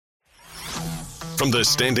From the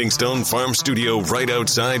Standing Stone Farm Studio right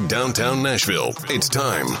outside downtown Nashville, it's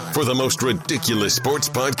time for the most ridiculous sports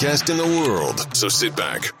podcast in the world. So sit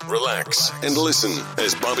back, relax, and listen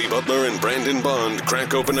as Bobby Butler and Brandon Bond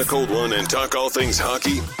crack open a cold one and talk all things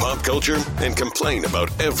hockey, pop culture, and complain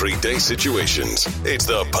about everyday situations. It's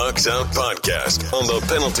the Pucks Out Podcast on the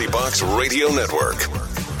Penalty Box Radio Network.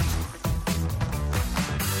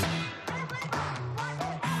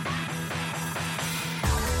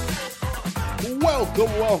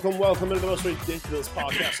 Welcome into the most ridiculous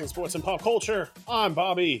podcast in sports and pop culture. I'm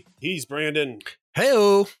Bobby. He's Brandon.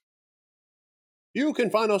 Hey-o. You can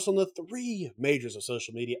find us on the three majors of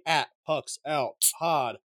social media at Pucks Out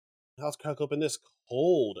Pod. Now let's crack open this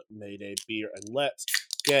cold Mayday beer and let's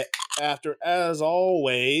get after. As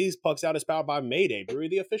always, Pucks Out is powered by Mayday Brewery,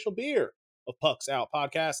 the official beer of Pucks Out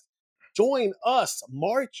Podcast. Join us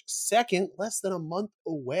March 2nd, less than a month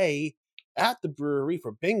away, at the brewery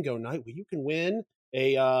for bingo night, where you can win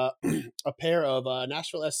a pair of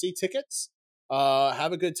Nashville SC tickets.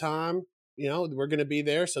 Have a good time. You know, we're going to be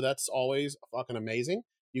there, so that's always fucking amazing.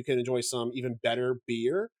 You can enjoy some even better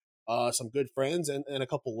beer, some good friends, and a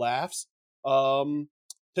couple laughs.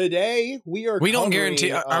 Today we don't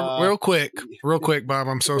guarantee. Real quick, Bob.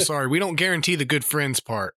 I'm so sorry. We don't guarantee the good friends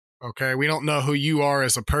part. Okay, we don't know who you are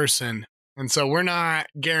as a person. And so we're not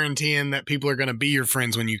guaranteeing that people are going to be your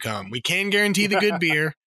friends when you come. We can guarantee the good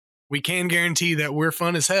beer. We can guarantee that we're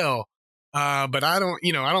fun as hell. But I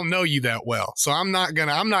don't know you that well. So I'm not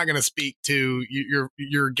gonna speak to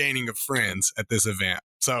your gaining of friends at this event.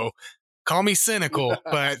 So call me cynical,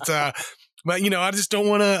 but I just don't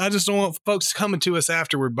want folks coming to us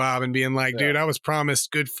afterward, Bob, and being like, dude, I was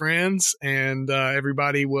promised good friends and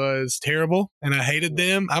everybody was terrible and I hated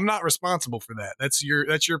them. I'm not responsible for that. That's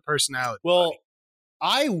your personality. Well, buddy.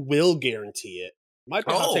 I will guarantee it. Might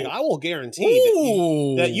be hot take. I will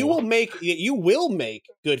guarantee that you will make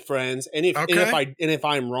good friends. And if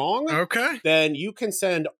I'm wrong, then you can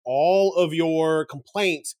send all of your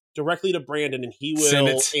complaints directly to Brandon and he will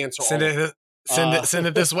answer all of it. Send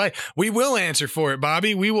it this way. We will answer for it,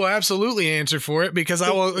 Bobby. We will absolutely answer for it because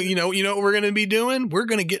I will, you know what we're going to be doing? We're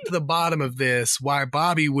going to get to the bottom of this, why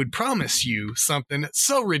Bobby would promise you something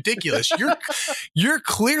so ridiculous. You're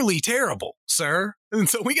clearly terrible, sir. And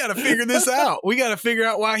so we got to figure this out. We got to figure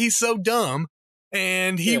out why he's so dumb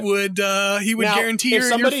and he would guarantee your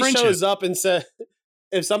friendship.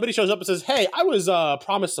 If somebody shows up and says, "Hey, I was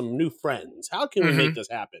promised some new friends. How can we make this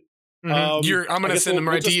happen?" Mm-hmm. I'm going to send them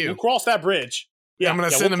right to you. We'll cross that bridge. Yeah, I'm going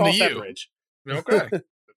to send them to you. Okay.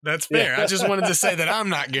 That's fair. I just wanted to say that I'm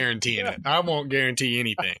not guaranteeing it. I won't guarantee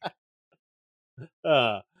anything.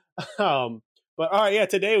 But all right, yeah,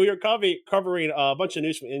 today we are covering a bunch of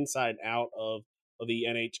news from inside and out of the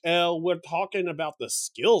NHL. We're talking about the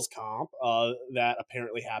skills comp that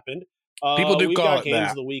apparently happened. People do call it games that.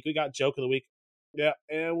 of the week. We got joke of the week. Yeah,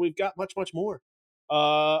 and we've got much more.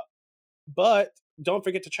 But don't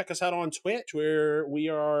forget to check us out on Twitch, where we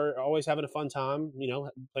are always having a fun time,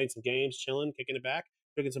 playing some games, chilling, kicking it back,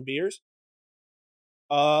 drinking some beers.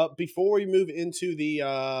 Before we move into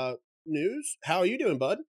the news, how are you doing,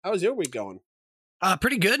 bud? How's your week going?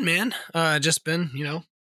 Pretty good, man. Just been,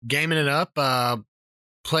 gaming it up.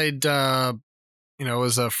 Played, it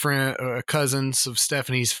was cousins of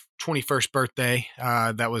Stephanie's 21st birthday.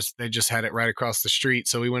 They just had it right across the street.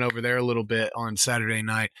 So we went over there a little bit on Saturday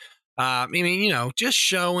night. Just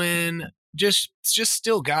showing, just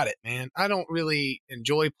still got it, man. I don't really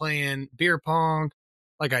enjoy playing beer pong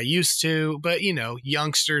like I used to, but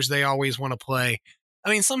youngsters, they always want to play. I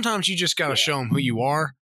mean, sometimes you just got to show them who you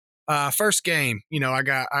are. First game,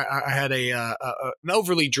 I had an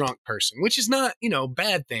overly drunk person, which is not,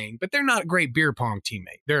 bad thing, but they're not a great beer pong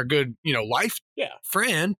teammate. They're a good, life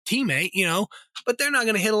friend, teammate, but they're not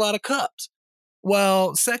going to hit a lot of cups.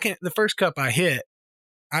 Well, the first cup I hit,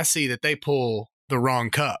 I see that they pull the wrong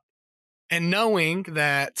cup. And knowing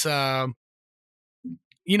that,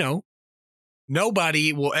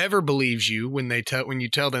 nobody will ever believe you when you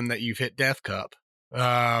tell them that you've hit death cup.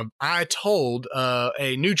 I told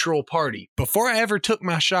a neutral party before I ever took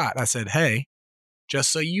my shot. I said, "Hey, just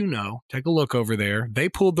so you know, take a look over there. They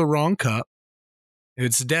pulled the wrong cup.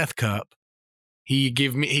 It's death cup." He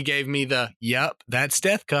gave me the, "Yep, that's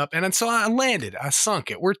death cup." And so I landed. I sunk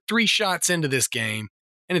it. We're 3 shots into this game.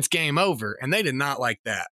 And it's game over. And they did not like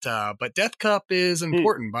that. But Death Cup is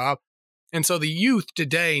important, Bob. And so the youth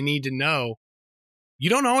today need to know you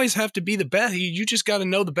don't always have to be the best. You just got to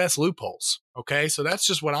know the best loopholes. Okay. So that's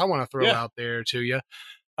just what I want to throw out there to you.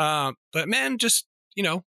 But man,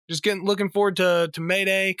 looking forward to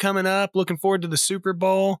Mayday coming up, looking forward to the Super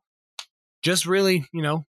Bowl. Just really,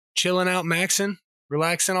 chilling out, maxing,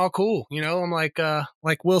 relaxing, all cool. You know, I'm like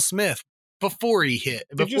Will Smith before he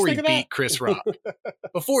beat Chris Rock.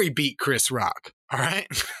 Before he beat Chris Rock. All right.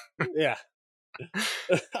 Yeah.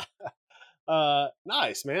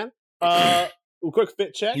 Nice, man. Quick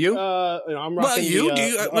fit check. You? I'm rocking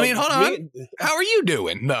I mean, hold on. How are you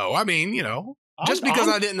doing? No, I mean, you know, just because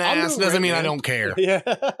I didn't ask doesn't mean I don't care. Yeah.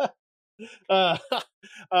 I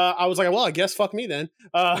was like, well, I guess fuck me then.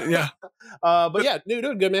 Yeah. But yeah,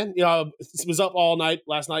 doing good, man. You know, was up all night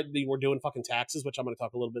last night. We're doing fucking taxes, which I'm going to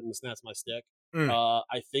talk a little bit in the Snats My Stick.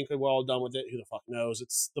 I think we're all done with it. Who the fuck knows?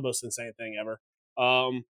 It's the most insane thing ever.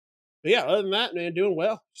 But yeah, other than that, man, doing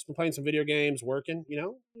well. Just been playing some video games, working. You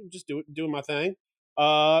know, just doing my thing.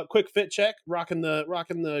 Quick fit check. Rocking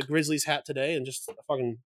the Grizzlies hat today, and just a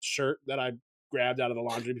fucking shirt that I grabbed out of the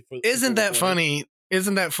laundry before. Isn't that funny?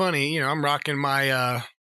 Isn't that funny? You know, I'm rocking my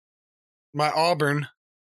my Auburn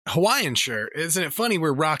Hawaiian shirt. Isn't it funny?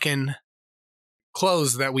 We're rocking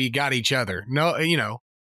clothes that we got each other. No, you know.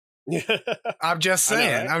 I'm just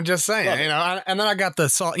saying. Right? I'm just saying. Love you know, and then I got the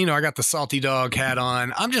salty dog hat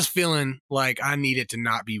on. I'm just feeling like I need it to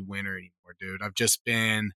not be winter anymore, dude. I've just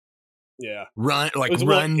been run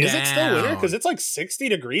down. Is it still winter? Because it's like 60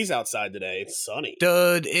 degrees outside today. It's sunny,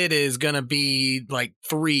 dude. It is gonna be like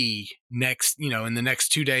 3 in the next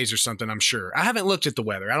 2 days or something. I'm sure. I haven't looked at the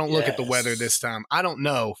weather. I don't look at the weather this time. I don't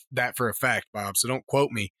know that for a fact, Bob. So don't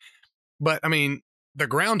quote me. But I mean, the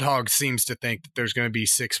groundhog seems to think that there's going to be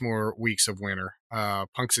 6 more weeks of winter.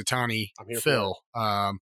 Punxsutawney Phil.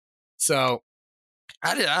 So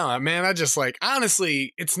I don't know, man. I just like,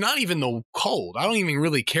 honestly, it's not even the cold. I don't even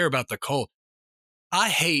really care about the cold. I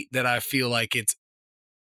hate that I feel like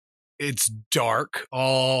it's dark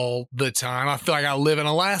all the time. I feel like I live in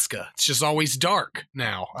Alaska. It's just always dark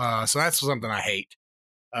now. So that's something I hate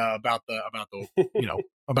about the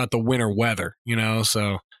about the winter weather. You know,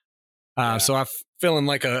 so. So I'm feeling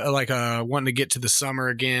like a wanting to get to the summer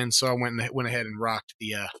again. So I went ahead and rocked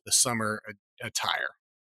the summer attire.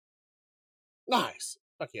 Nice.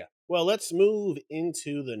 Fuck yeah. Well, let's move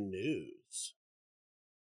into the news.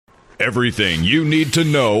 Everything you need to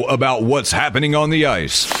know about what's happening on the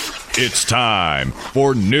ice. It's time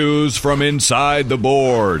for news from inside the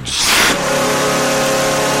boards.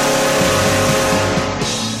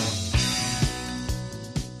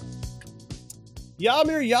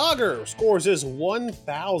 Jaromir Jagr scores his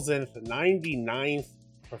 1,099th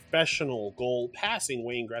professional goal, passing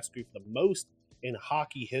Wayne Gretzky for the most in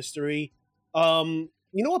hockey history. You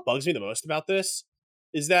know what bugs me the most about this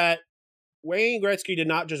is that Wayne Gretzky did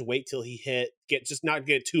not just wait till he get 2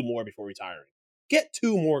 more before retiring. Get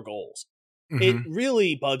 2 more goals. Mm-hmm. It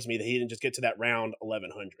really bugs me that he didn't just get to that round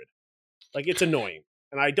 1,100. Like, it's annoying,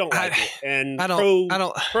 and I don't like it. And pro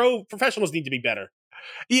professionals need to be better.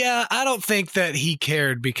 Yeah, I don't think that he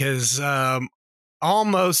cared because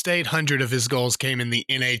almost 800 of his goals came in the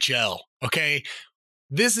NHL. Okay,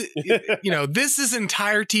 this is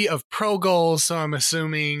entirety of pro goals. So I'm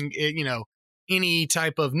assuming any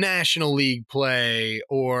type of National League play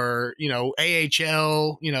or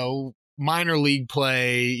AHL, minor league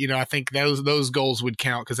play. I think those goals would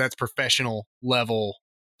count because that's professional level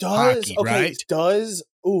hockey, right?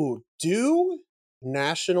 Do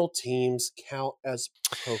national teams count as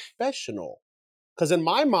professional? Because in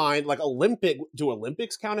my mind, like do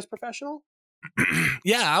Olympics count as professional?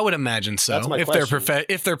 Yeah, I would imagine so. That's my if question.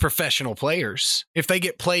 if they're professional players, if they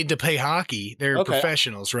get played to play hockey, they're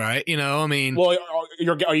professionals, right? I mean, well,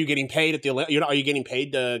 are you getting paid at the Olympics? Are you getting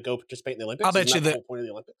paid to go participate in the Olympics? I'll bet the whole point of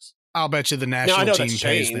the Olympics. I'll bet you the national team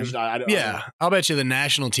pays them. I'll bet you the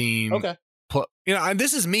national team. Okay.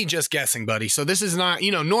 This is me just guessing, buddy. So this is not,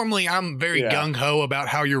 normally I'm very gung-ho about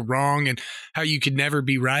how you're wrong and how you could never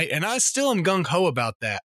be right. And I still am gung-ho about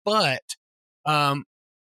that. But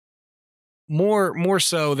more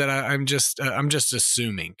so that I'm just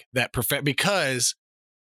assuming that because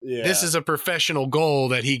this is a professional goal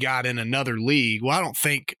that he got in another league. Well, I don't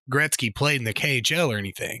think Gretzky played in the KHL or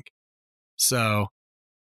anything. So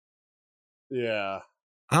yeah,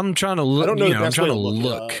 I'm trying to look. I don't know. I'm trying to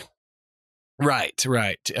look. Right.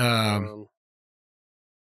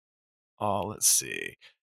 Let's see,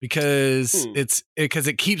 because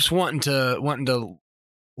it keeps wanting to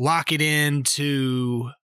lock it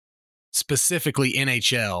into specifically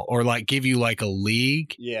NHL or like give you like a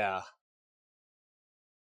league. Yeah.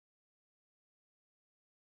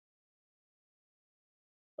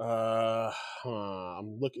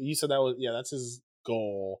 I'm looking. You said that was that's his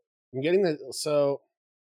goal. I'm getting the so.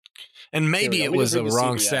 And maybe it was a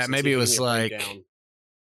wrong stat. Maybe it was like.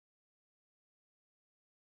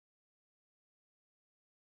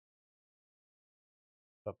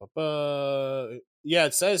 Yeah,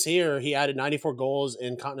 it says here he added 94 goals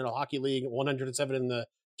in Continental Hockey League, 107 in the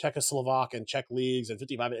Czechoslovak and Czech leagues, and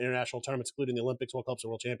 55 in international tournaments, including the Olympics, World Cups, and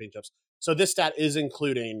World Championships. So this stat is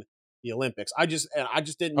including the Olympics. I just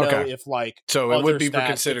didn't know if like so it would be stats,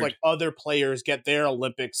 considered if, like other players get their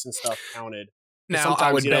Olympics and stuff counted. Now sometimes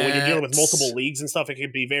I would when you're dealing with multiple leagues and stuff, it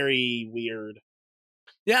could be very weird.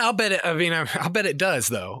 Yeah, I'll bet it. I mean, I'll bet it does,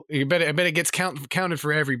 though. I bet it gets counted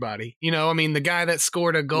for everybody. I mean, the guy that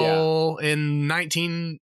scored a goal in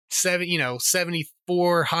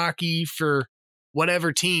 1974 hockey for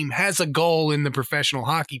whatever team has a goal in the professional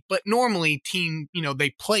hockey. But normally,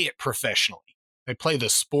 they play it professionally. They play the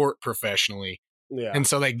sport professionally, and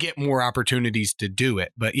so they get more opportunities to do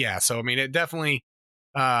it. But yeah, so I mean, it definitely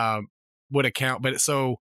would account. But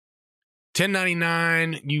so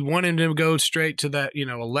 1099, you want him to go straight to that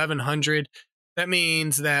 1100. That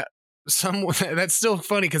means that that's still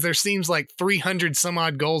funny because there seems like 300 some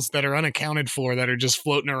odd goals that are unaccounted for that are just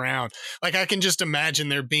floating around. Like I can just imagine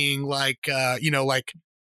there being like like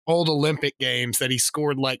old Olympic games that he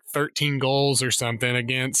scored like 13 goals or something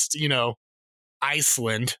against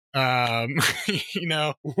Iceland.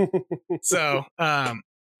 So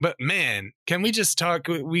but man, can we just talk?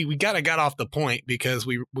 We got off the point because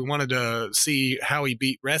we wanted to see how he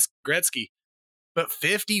beat Gretzky. But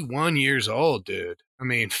 51 years old, dude. I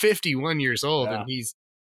mean, 51 years old, and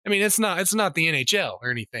it's not the NHL or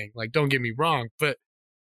anything. Like, don't get me wrong, but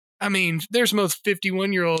I mean, there's most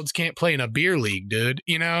 51-year-olds can't play in a beer league, dude.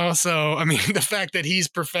 So I mean, the fact that he's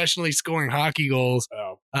professionally scoring hockey goals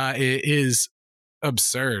is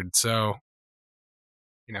absurd. So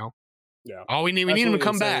yeah. All we need him to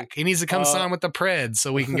come back. He needs to come sign with the Preds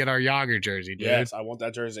so we can get our Yager jersey, dude. Yes, I want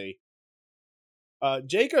that jersey.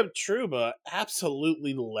 Jacob Trouba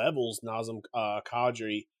absolutely levels Nazem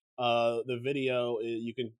Kadri. The video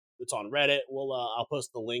it's on Reddit. I'll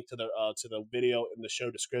post the link to the video in the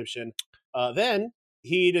show description. Then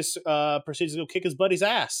he just proceeds to go kick his buddy's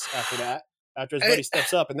ass after that. After his buddy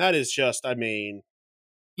steps up, and that is just, I mean.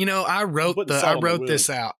 I wrote this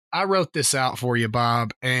out. I wrote this out for you,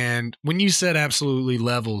 Bob. And when you said absolutely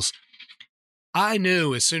levels, I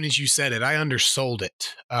knew as soon as you said it, I undersold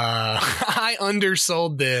it. I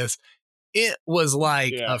undersold this. It was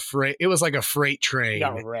like a freight. It was like a freight train. He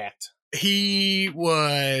got wrecked. It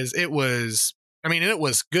was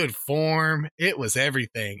good form. It was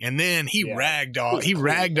everything. And then he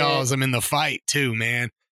ragdolls him in the fight too, man.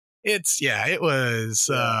 It was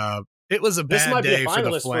a bad day for the Flames. This might be a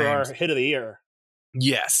finalist for our hit of the year.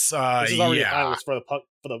 Yes. This is already a finalist for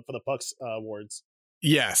the Pucks awards.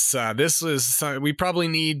 Yes. This is, we probably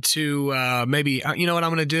need to maybe, you know what I'm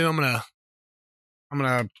going to do? I'm going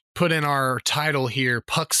to put in our title here,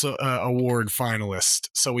 Pucks Award finalist,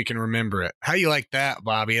 so we can remember it. How you like that,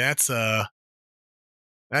 Bobby? That's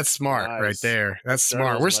smart right there. That's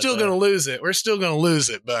smart. We're still going to lose it.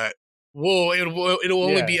 But it'll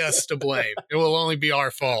only be us to blame. It will only be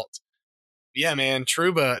our fault. Yeah, man.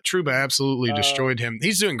 Trouba absolutely destroyed him.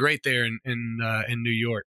 He's doing great there in New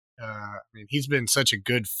York. I mean, he's been such a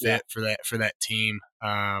good fit for that team.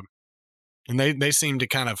 And they seem to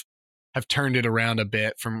kind of have turned it around a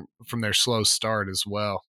bit from their slow start as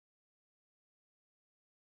well.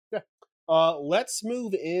 Yeah. Let's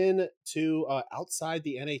move in to outside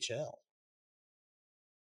the NHL.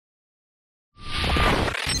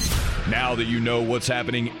 Now that you know what's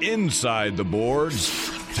happening inside the boards,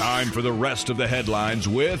 time for the rest of the headlines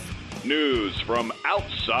with news from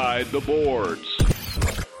outside the boards.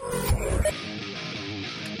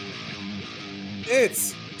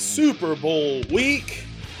 It's Super Bowl week.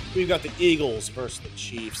 We've got the Eagles versus the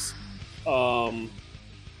Chiefs.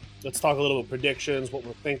 Let's talk a little bit predictions, what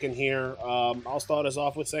we're thinking here. I'll start us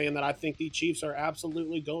off with saying that I think the Chiefs are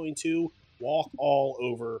absolutely going to walk all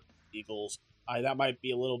over Eagles. That might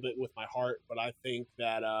be a little bit with my heart, but I think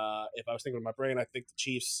that if I was thinking with my brain, I think the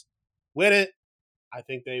Chiefs win it. I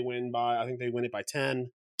think they win it by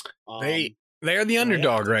 10. They are the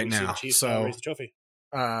underdog right now. So raise the trophy.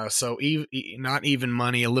 So not even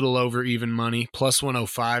money, a little over even money, plus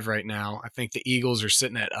 105 right now. I think the Eagles are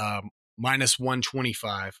sitting at minus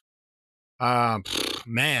 125.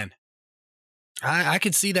 Man, I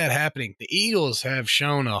could see that happening. The Eagles have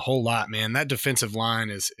shown a whole lot, man. That defensive line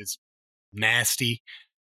is nasty.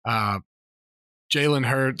 Jalen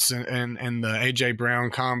Hurts and the AJ Brown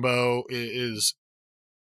combo is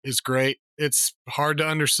great. It's hard to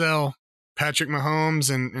undersell Patrick Mahomes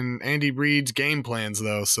and Andy Reid's game plans,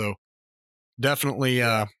 though. So definitely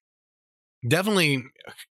up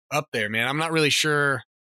there, man. I'm not really sure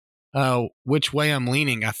which way I'm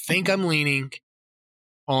leaning. I think I'm leaning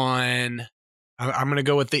on. I'm going to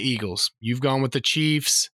go with the Eagles. You've gone with the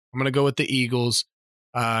Chiefs. I'm going to go with the Eagles.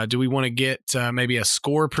 Do we want to get maybe a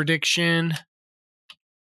score prediction?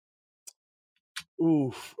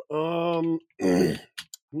 Oof. I'm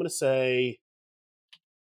gonna say.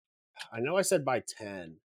 I know I said by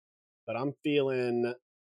 10, but I'm feeling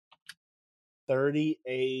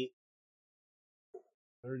 38,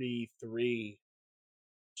 33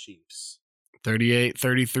 Chiefs.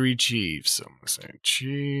 38-33 Chiefs. So I'm going to say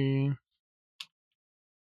Chiefs.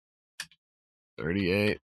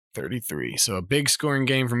 38-33. So a big scoring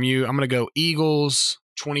game from you. I'm going to go Eagles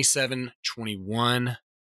 27-21.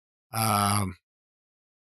 Let's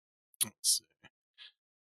see.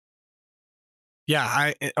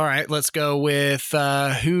 Yeah, all right, let's go with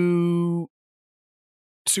who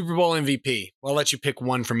Super Bowl MVP. I'll let you pick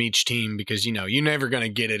one from each team because you're never going to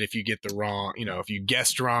get it if you get the wrong, if you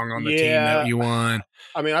guessed wrong on the team that you won.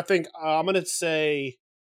 I mean, I think I'm going to say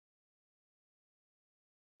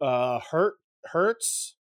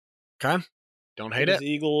Hurts. Okay. Don't hate it.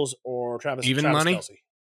 Eagles or Travis money. Kelce.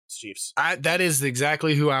 Chiefs. That is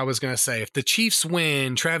exactly who I was going to say. If the Chiefs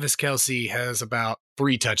win, Travis Kelce has about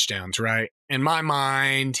 3 touchdowns, right? In my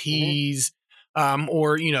mind, he's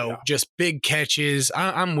just big catches.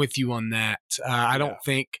 I'm with you on that. I don't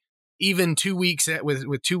think even 2 weeks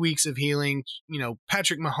with 2 weeks of healing,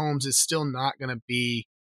 Patrick Mahomes is still not going to be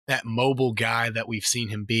that mobile guy that we've seen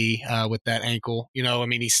him be with that ankle.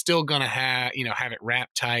 He's still going to have it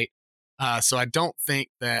wrapped tight. So I don't think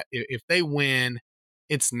that if they win,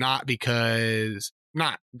 it's not because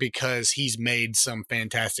he's made some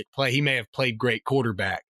fantastic play. He may have played great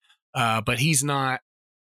quarterback, but he's not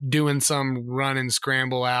doing some run and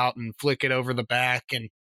scramble out and flick it over the back and,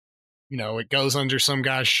 it goes under some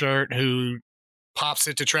guy's shirt who pops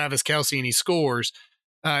it to Travis Kelce and he scores.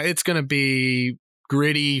 It's going to be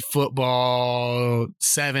gritty football,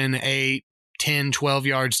 7, 8, 10, 12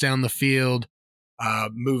 yards down the field.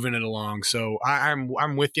 Moving it along. So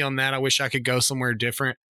I'm with you on that. I wish I could go somewhere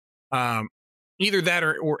different. Either that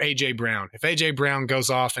or AJ Brown. If AJ Brown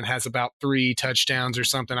goes off and has about 3 touchdowns or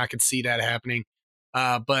something, I could see that happening.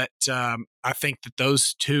 But I think that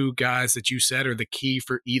those 2 guys that you said are the key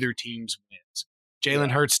for either team's wins.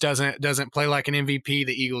 Jalen Hurts doesn't play like an MVP.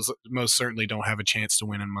 The Eagles most certainly don't have a chance to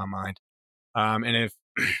win in my mind. And if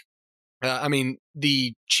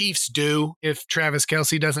the Chiefs do if Travis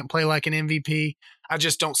Kelce doesn't play like an MVP. I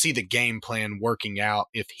just don't see the game plan working out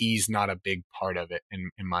if he's not a big part of it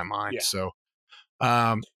in my mind. Yeah. So,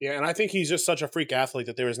 and I think he's just such a freak athlete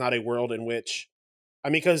that there is not a world in which,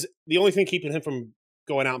 because the only thing keeping him from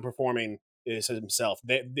going out and performing is himself.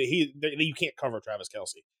 You can't cover Travis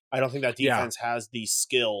Kelce. I don't think that defense has the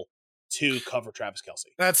skill to cover Travis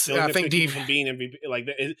Kelce. That's I think from being MVP,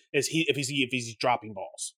 if he's dropping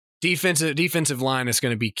balls. Defensive line is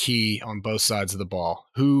going to be key on both sides of the ball.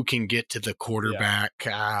 Who can get to the quarterback?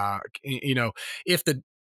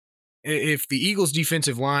 If the Eagles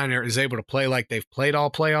defensive line is able to play like they've played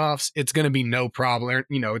all playoffs, it's going to be no problem.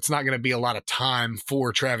 It's not going to be a lot of time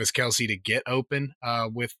for Travis Kelce to get open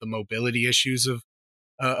with the mobility issues of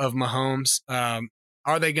Mahomes.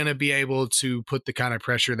 Are they going to be able to put the kind of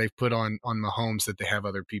pressure they've put on Mahomes that they have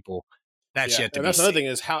other people? That's yet to be seen. That's another thing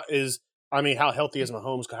is how healthy is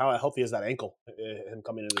Mahomes? How healthy is that ankle? Him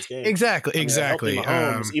coming into this game. Exactly.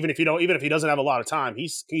 Mahomes, even if he doesn't have a lot of time, he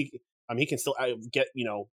can still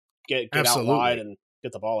get out wide and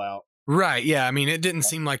get the ball out. Right. Yeah. It didn't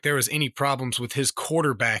seem like there was any problems with his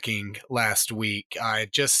quarterbacking last week.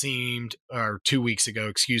 It just seemed, or 2 weeks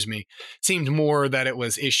ago, seemed more that it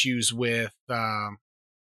was issues with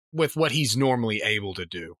what he's normally able to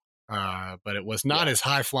do. But it was not as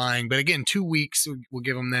high flying. But again, 2 weeks, we'll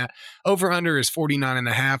give him that. Over under is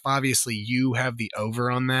 49.5. Obviously, you have the over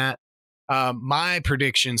on that. My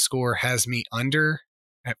prediction score has me under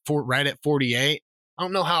right at 48. I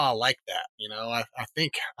don't know how I like that. I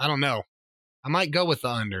think, I don't know. I might go with the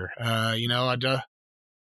under.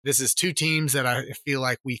 This is 2 teams that I feel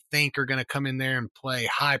like we think are going to come in there and play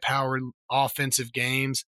high-powered offensive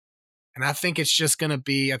games. And I think it's just going to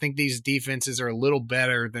be, I think these defenses are a little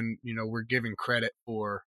better than, we're giving credit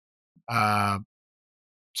for. So I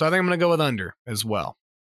think I'm going to go with under as well.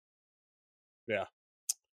 Yeah.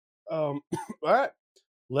 All right.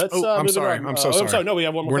 Let's. I'm sorry. I'm so sorry. I'm sorry. No, we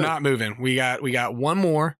have one more. We're not moving. We got one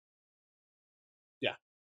more. Yeah.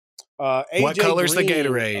 What color's the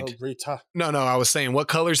Gatorade? No. I was saying, what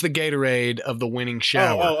color's the Gatorade of the winning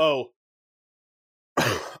shower?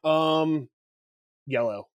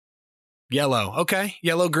 Yellow. Yellow. Okay.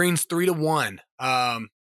 Yellow, green's 3-1. I'm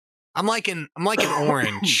liking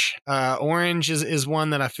orange. Orange is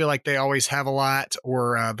one that I feel like they always have a lot,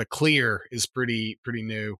 or the clear is pretty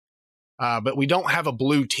new. But we don't have a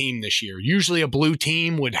blue team this year. Usually a blue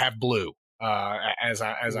team would have blue. as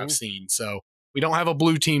I've Mhm. seen. So we don't have a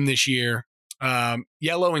blue team this year.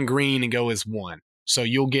 Yellow and green and go as one. So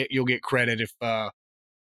you'll get credit if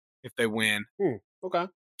they win. Okay.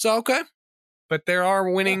 So okay, but there are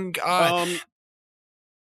winning.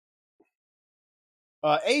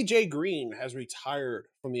 AJ Green has retired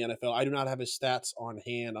from the NFL. I do not have his stats on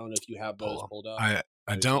hand. I don't know if you have those pulled up. I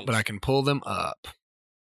Those don't, but games. I can pull them up.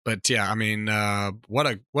 But yeah, I mean, what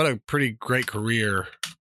a pretty great career.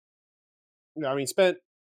 I mean, spent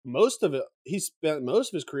most of it. He spent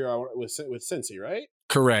most of his career with Cincy, right?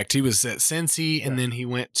 Correct. He was at Cincy, and then he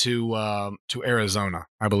went to Arizona,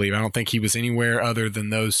 I believe. I don't think he was anywhere other than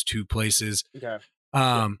those two places. Okay.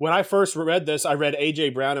 When I first read this, I read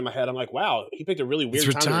AJ Brown in my head. I'm like, wow, he picked a really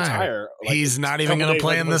weird time to retire. Like, he's not even going to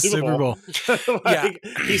play in the Super Bowl.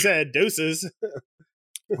 He said deuces.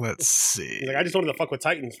 Let's see. He's like, I just wanted to fuck with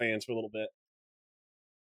Titans fans for a little bit.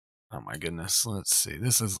 Oh my goodness. Let's see.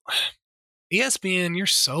 This is ESPN. You're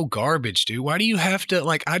so garbage, dude. Why do you have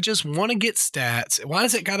to I just want to get stats. Why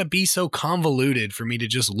does it got to be so convoluted for me to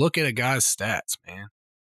just look at a guy's stats, man?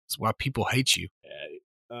 That's why people hate you.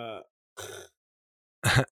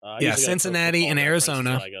 Yeah, Cincinnati and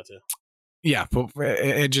Arizona. I go to. Yeah,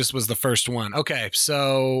 it just was the first one. Okay,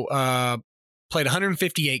 so played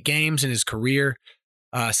 158 games in his career,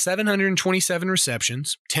 727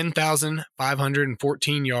 receptions,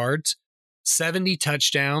 10,514 yards, 70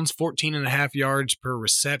 touchdowns, 14 and a half yards per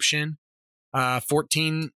reception,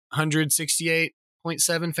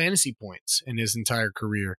 1,468.7 fantasy points in his entire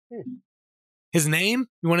career. His name?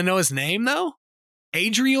 You want to know his name though?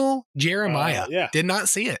 Adriel Jeremiah. Yeah. Did not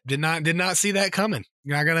see it. Did not see that coming.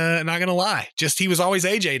 Not gonna lie. Just he was always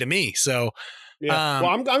AJ to me. So yeah.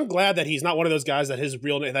 Well, I'm glad that he's not one of those guys that his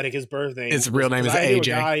real name, that his birth name. His real name is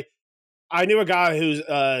AJ. I knew a guy whose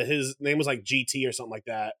his name was like GT or something like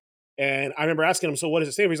that. And I remember asking him, so what does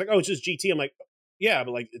it stand for? He's like, oh, it's just GT. I'm like, yeah,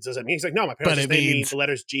 but like, it doesn't mean. He's like, no, my parents just named me the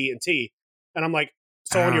letters G and T. And I'm like,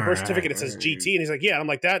 so on your birth certificate it says GT, and he's like, yeah. And I'm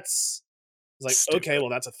like, that's. I was like, stupid. Okay, well,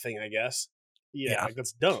 that's a thing, I guess. Yeah. Like,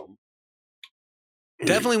 that's dumb.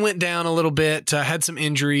 Definitely went down a little bit. Had some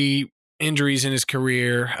injuries in his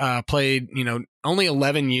career. Played, only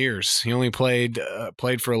 11 years. He only played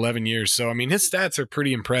for 11 years. So I mean, his stats are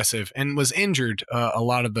pretty impressive. And was injured a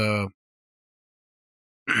lot of the.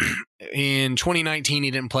 In 2019,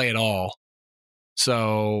 he didn't play at all.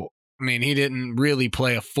 So I mean, he didn't really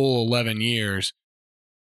play a full 11 years.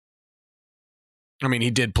 I mean,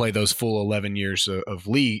 he did play those full 11 years of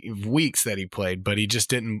weeks that he played, but he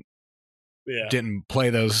just didn't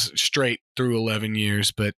play those straight through 11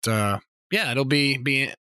 years. But it'll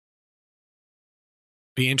be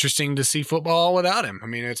interesting to see football without him. I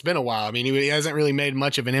mean, it's been a while. I mean, he hasn't really made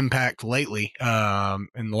much of an impact lately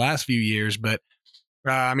in the last few years. But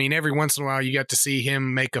I mean, every once in a while, you got to see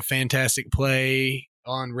him make a fantastic play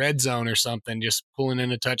on red zone or something, just pulling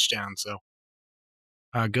in a touchdown. So.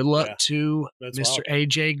 Good luck to Mr. Wild.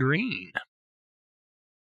 AJ Green.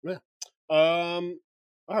 Yeah. All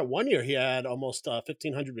right. 1 year he had almost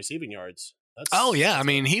 1,500 receiving yards. I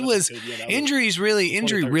mean, he was injuries really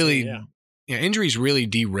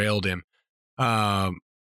derailed him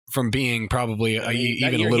from being probably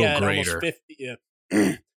even a little greater.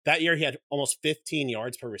 That year he had almost 15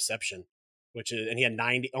 yards per reception. And he had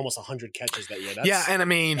almost 100 catches that year. And I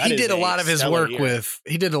mean, he did a lot of his work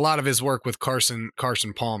with Carson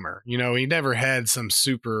Palmer. He never had some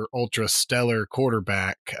super ultra stellar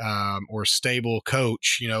quarterback or stable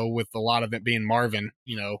coach. With a lot of it being Marvin.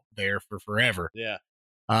 There for forever. Yeah,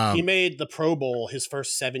 he made the Pro Bowl his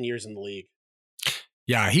first 7 years in the league.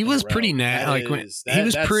 Yeah, he was pretty nasty. He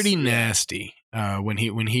was pretty nasty when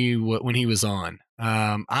he was on.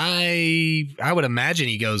 I would imagine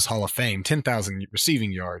he goes Hall of Fame. 10,000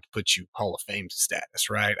 receiving yards puts you Hall of Fame status,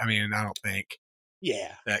 right? I mean, I don't think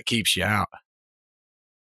that keeps you out.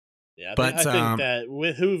 Yeah, I think that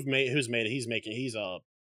with who's made it, he's a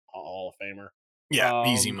Hall of Famer.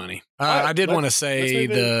 Yeah, easy money. I did want to say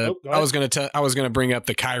I was going to bring up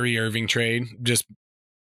the Kyrie Irving trade. Just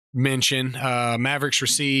mention Mavericks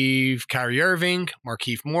receive Kyrie Irving,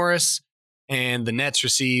 Markieff Morris. And the Nets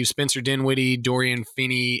receive Spencer Dinwiddie, Dorian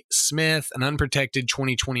Finney-Smith, an unprotected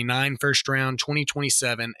 2029 first round,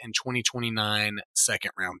 2027, and 2029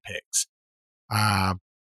 second round picks.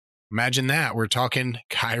 Imagine that. We're talking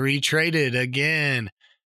Kyrie traded again.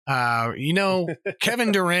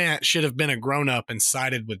 Kevin Durant should have been a grown-up and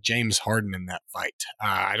sided with James Harden in that fight.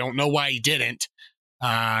 I don't know why he didn't.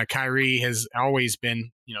 Kyrie has always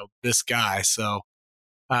been, this guy. So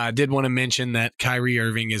I did want to mention that Kyrie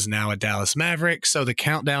Irving is now a Dallas Maverick. So the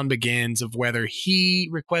countdown begins of whether he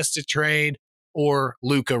requests a trade or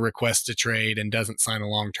Luka requests a trade and doesn't sign a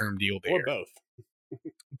long-term deal there. Or both.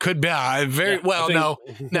 Could be Yeah,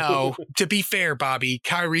 no. To be fair, Bobby,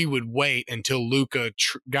 Kyrie would wait until Luka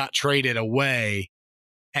got traded away,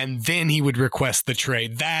 and then he would request the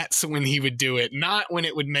trade. That's when he would do it, not when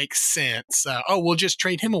it would make sense. We'll just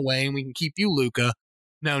trade him away and we can keep you, Luka.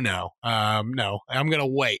 No. No, I'm gonna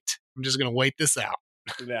wait. I'm just gonna wait this out.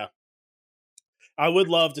 Yeah, I would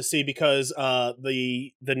love to see, because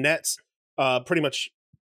the Nets pretty much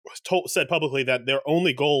said publicly that their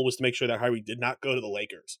only goal was to make sure that Kyrie did not go to the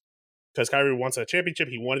Lakers, because Kyrie wants a championship.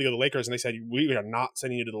 He wanted to go to the Lakers, and they said, we are not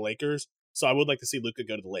sending you to the Lakers. So I would like to see Luka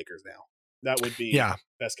go to the Lakers now. That would be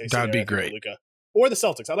best case scenario. That'd be great. Luka. Or the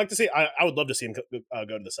Celtics. I'd like to see. I would love to see him go to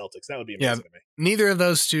the Celtics. That would be amazing to me. Neither of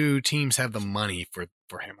those two teams have the money for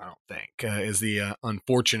him, I don't think, is the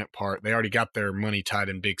unfortunate part. They already got their money tied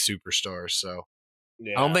in big superstars, so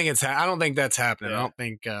yeah. I don't think that's happening. Yeah. I don't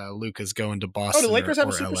think Luka's going to Boston. Oh, the Lakers or have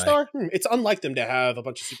a superstar? It's unlike them to have a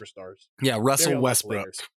bunch of superstars. Yeah, Russell Very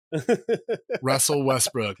Westbrook. Russell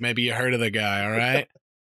Westbrook. Maybe you heard of the guy, all right?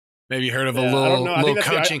 Maybe you heard of a little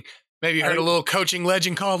coaching. Maybe you heard a little coaching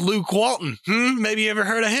legend called Luke Walton. Maybe you ever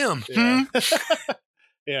heard of him? Yeah.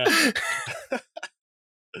 Yeah.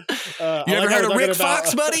 You ever heard of Rick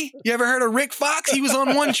Fox, buddy? You ever heard of Rick Fox? He was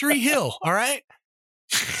on One Tree Hill, all right?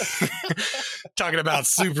 Talking about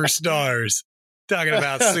superstars.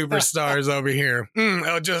 Over here.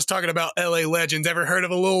 Just talking about LA legends. Ever heard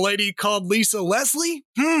of a little lady called Lisa Leslie?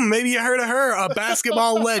 Maybe you heard of her, a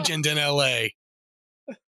basketball legend in LA.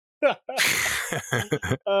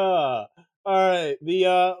 All right.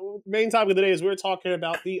 The main topic of the day is we're talking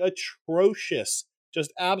about the atrocious,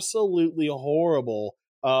 just absolutely horrible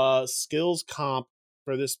skills comp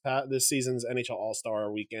for this season's NHL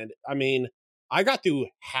All-Star Weekend. I mean, I got through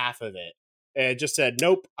half of it and just said,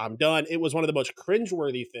 nope, I'm done. It was one of the most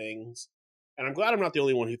cringeworthy things, and I'm glad I'm not the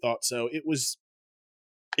only one who thought so. It was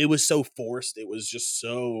so forced. It was just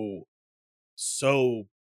so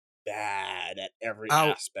bad at every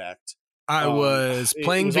aspect. I was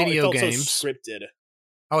playing video games. So scripted.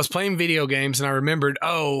 I was playing video games and I remembered,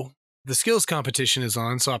 the skills competition is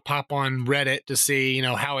on. So I pop on Reddit to see,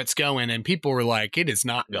 how it's going. And people were like, it is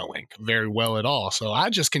not going very well at all. So I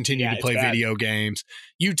just continued to play video games.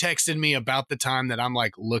 You texted me about the time that I'm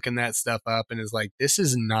like looking that stuff up and it's like, this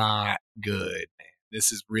is not good, man.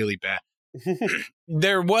 This is really bad.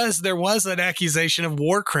 There was an accusation of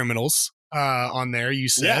war criminals on there. You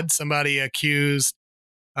said somebody accused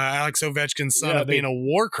Alex Ovechkin's son of being a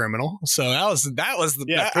war criminal. So that was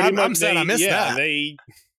I'm sad I missed that.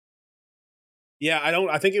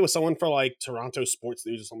 I think it was someone for like Toronto Sports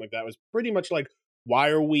News or something like that. It was pretty much like, why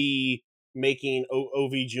are we making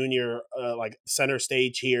OV Jr. Like center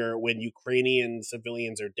stage here when Ukrainian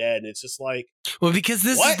civilians are dead? And it's just like, well, because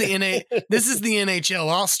this is the NHL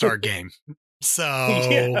All-Star game. So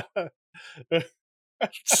and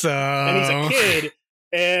he's a kid,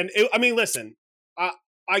 and listen, I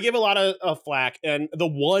give a lot of flack, and the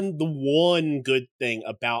one good thing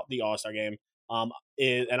about the All-Star game,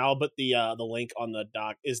 is, and I'll put the link on the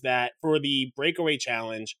doc, is that for the breakaway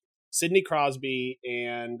challenge, Sidney Crosby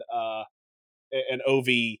and OV,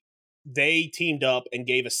 they teamed up and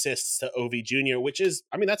gave assists to OV Jr., which is,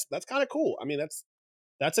 that's kind of cool.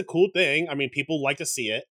 That's a cool thing. People like to see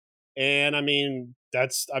it. And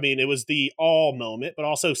it was the all moment, but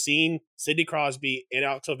also seeing Sidney Crosby and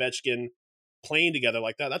Alex Ovechkin playing together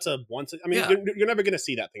like that. That's you're never going to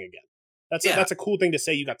see that thing again. That's a cool thing to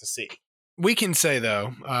say you got to see. We can say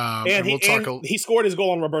though, and he scored his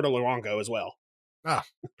goal on Roberto Luongo as well. Ah,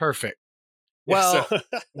 perfect. Well,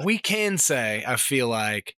 we can say, I feel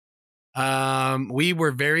like, we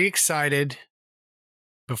were very excited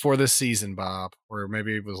before this season, Bob, or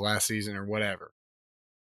maybe it was last season or whatever,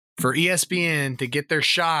 for ESPN to get their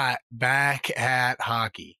shot back at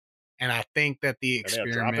hockey. And I think that the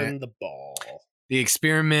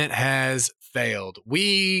experiment has failed.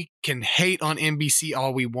 We can hate on NBC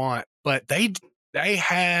all we want, but they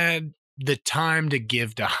had the time to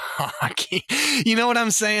give to hockey. You know what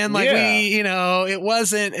I'm saying? Like it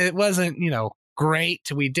wasn't,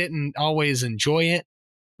 great. We didn't always enjoy it.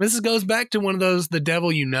 This goes back to one of those, the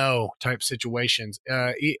devil type situations.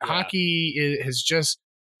 Hockey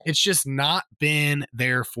it's just not been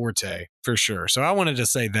their forte for sure. So I wanted to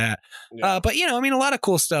say that. Yeah. But a lot of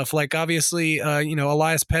cool stuff. Like obviously,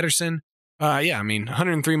 Elias Pettersson.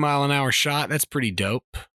 103 mile an hour shot. That's pretty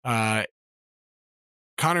dope. Connor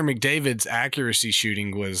McDavid's accuracy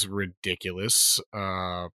shooting was ridiculous.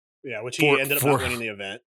 Which he ended up not winning the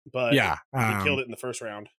event. But he killed it in the first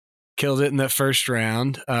round. That's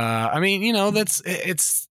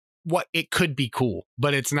it's what it could be cool,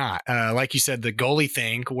 but it's not. Like you said, the goalie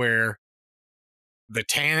thing where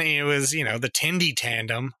it was, you know, the Tindy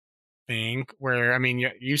tandem thing where, I mean,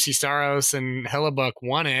 UC Staros and Hellebuck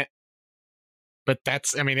won it, but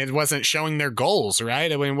that's, I mean, it wasn't showing their goals,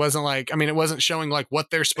 right? I mean, it wasn't like, I mean, it wasn't showing like what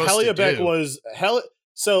they're supposed to do.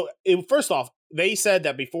 First off, they said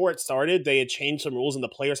that before it started, they had changed some rules and the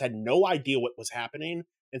players had no idea what was happening.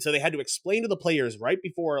 And so they had to explain to the players right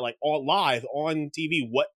before, like live on TV,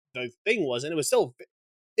 what the thing was. And it was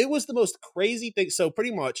the most crazy thing. So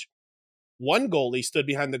pretty much one goalie stood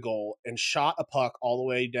behind the goal and shot a puck all the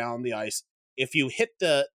way down the ice. If you hit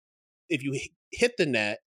the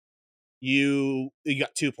net, you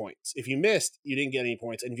got 2 points. If you missed, you didn't get any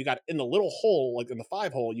points. And if you got in the little hole, like in the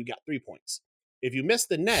 5 hole, you got 3 points. If you missed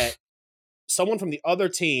the net, someone from the other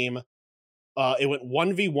team, it went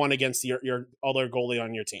 1v1 against your other goalie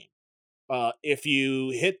on your team. If you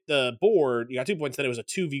hit the board, you got 2 points. Then it was a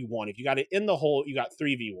 2v1. If you got it in the hole, you got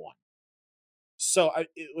 3v1. So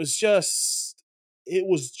it was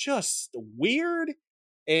just weird.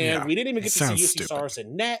 And we didn't even get to see UC Stars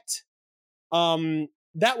in net.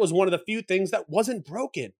 That was one of the few things that wasn't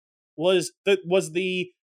broken. It's like they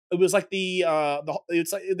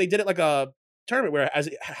did it like a tournament where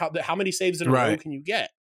how many saves in a row can you get?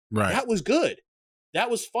 Right. That was good. That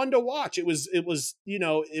was fun to watch. It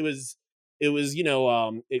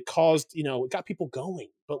caused, it got people going,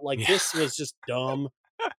 but like this was just dumb.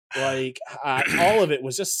 Like all of it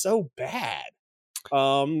was just so bad.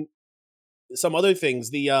 Some other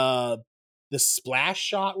things, the splash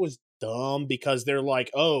shot was dumb because they're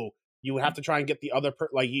like, oh, you have to try and get the other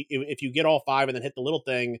if you get all 5 and then hit the little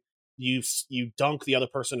thing, you dunk the other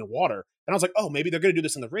person in water. And I was like, oh, maybe they're going to do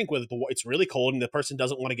this in the rink where it's really cold and the person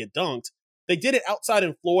doesn't want to get dunked. They did it outside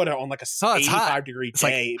in Florida on like a 85-degree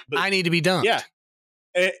day. Like, I need to be dunked. Yeah.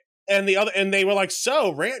 And they were like,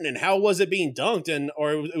 so Rantanen, how was it being dunked?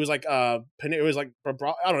 Or it was like I don't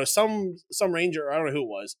know, some ranger, I don't know who it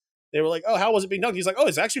was. They were like, oh, how was it being dunked? He's like, oh,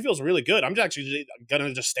 it actually feels really good. I'm actually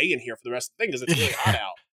gonna just stay in here for the rest of the thing because it's really hot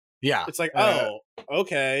out. Yeah, it's like, oh,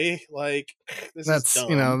 okay, like this is dumb.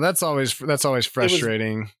 You know, that's always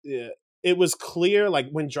frustrating. It was clear,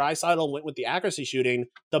 like when Draisaitl went with the accuracy shooting,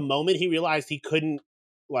 the moment he realized he couldn't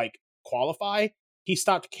like qualify, he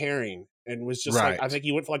stopped caring and was just like, I think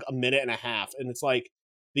he went for like a minute and a half, and it's like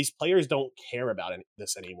these players don't care about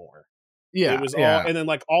this anymore. Yeah, it was all, and then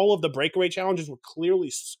like all of the breakaway challenges were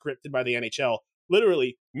clearly scripted by the NHL.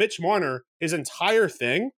 Literally, Mitch Marner, his entire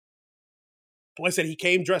thing. Like I said, he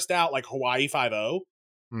came dressed out like Hawaii 5-0.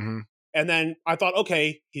 Mm-hmm. And then I thought,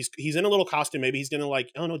 okay, he's in a little costume. Maybe he's gonna like,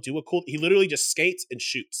 oh no, do a cool. He literally just skates and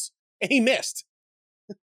shoots, and he missed.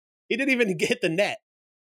 He didn't even hit the net,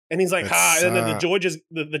 and he's like, And then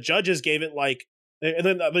the judges gave it like, and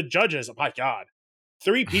then the judges, oh my God,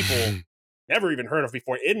 3 people never even heard of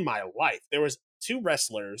before in my life. There was 2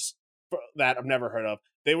 wrestlers that I've never heard of.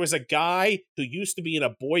 There was a guy who used to be in a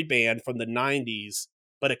boy band from the 90s,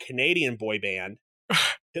 but a Canadian boy band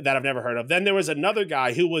that I've never heard of. Then there was another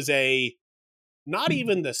guy who was not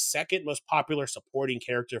even the second most popular supporting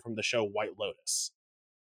character from the show White Lotus.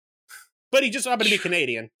 But he just happened to be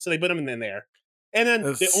Canadian, so they put him in there. And then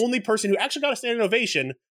the only person who actually got a standing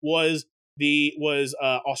ovation was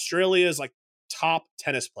Australia's like top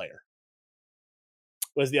tennis player.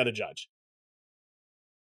 Was the other judge.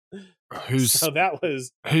 Who's top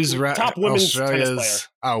women's Australia's tennis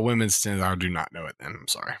player? Oh, women's tennis. I do not know it then. I'm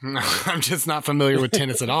sorry. I'm just not familiar with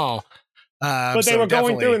tennis at all. But they were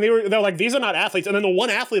going through and they're like, these are not athletes. And then the one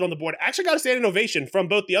athlete on the board actually got a standing ovation from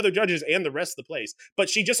both the other judges and the rest of the place. But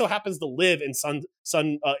she just so happens to live in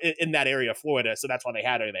in that area of Florida, so that's why they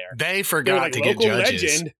had her there. They forgot to get judges.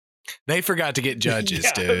 Legend. They forgot to get judges,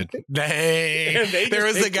 dude. There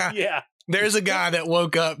was a guy. Yeah. There's a guy that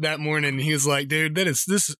woke up that morning and he was like, dude,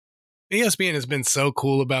 this ESPN has been so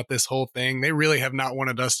cool about this whole thing. They really have not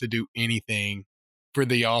wanted us to do anything for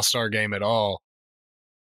the All-Star game at all.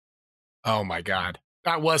 Oh my God.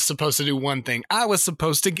 I was supposed to do one thing. I was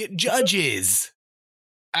supposed to get judges.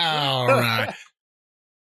 All right.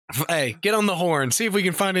 Hey, get on the horn. See if we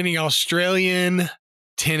can find any Australian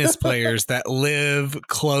tennis players that live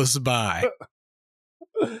close by.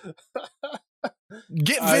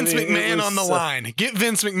 Get Vince McMahon on the line. Get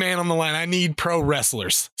Vince McMahon on the line. I need pro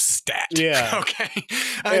wrestlers. Stat. Yeah. Okay.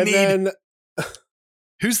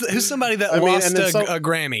 Who's somebody that lost a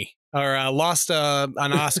Grammy or lost an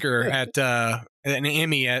Oscar at an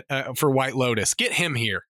Emmy for White Lotus? Get him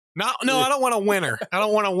here. No, I don't want a winner. I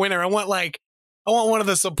don't want a winner. I want one of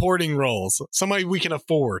the supporting roles. Somebody we can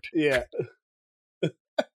afford. Yeah.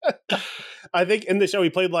 I think in the show he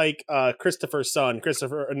played like Christopher's son.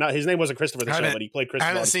 Not his name wasn't Christopher in the show, but he played Christopher.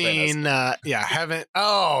 I haven't seen. Haven't.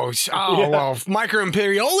 Oh, well, Micro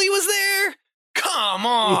Imperioli was there. Come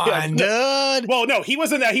on, dude. Well, no, he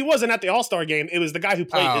wasn't. He wasn't at the All-Star game. It was the guy who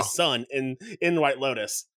played his son in White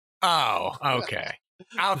Lotus. Oh, okay.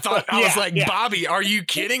 I thought I was like, Bobby, are you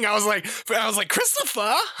kidding? I was like,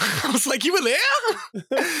 Christopher. I was like, you were there?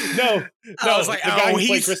 No. I was like, the guy who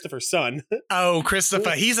played Christopher's son. Oh, Christopher,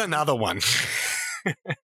 he's another one.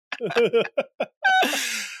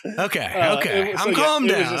 Okay. I'm calmed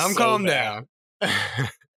down.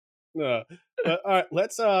 All right,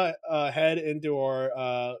 let's head into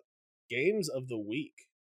our games of the week.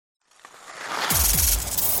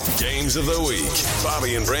 Games of the week.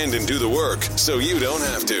 Bobby and Brandon do the work, so you don't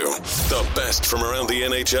have to. The best from around the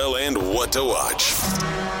NHL and what to watch.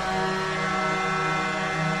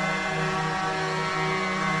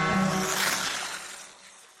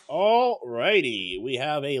 Alrighty, we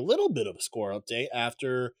have a little bit of a score update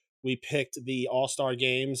after we picked the All-Star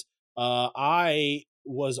games. I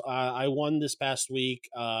won this past week.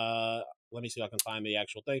 Let me see if I can find the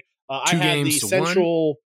actual thing. I had the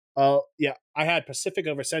Central. I had Pacific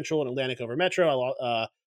over Central and Atlantic over Metro. I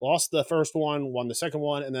lost the first one, won the second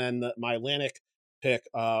one, and then my Atlantic pick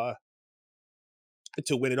to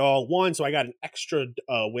win it all won. So I got an extra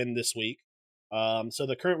win this week. So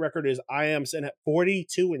the current record is I am sitting at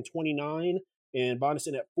 42-29, and Bond is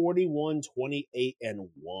sitting at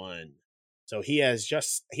 41-28-1. So he has a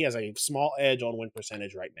small edge on win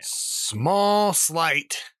percentage right now. Small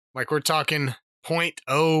slight, like we're talking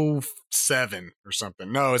 0.07 or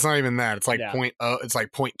something. No, it's not even that. It's like it's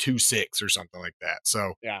like 0.26 or something like that.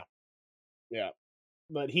 So yeah.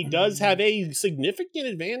 But he does have a significant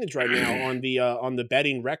advantage right now on the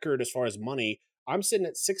betting record as far as money. I'm sitting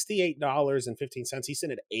at $68.15. He's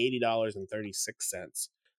sitting at $80.36.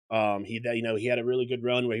 He had a really good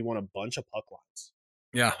run where he won a bunch of puck lines.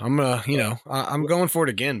 Yeah, I'm going for it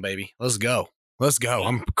again, baby. Let's go.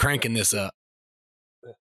 I'm cranking this up.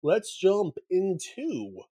 Let's jump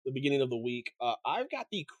into the beginning of the week. I've got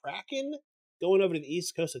the Kraken going over to the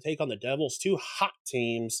East Coast to take on the Devils, two hot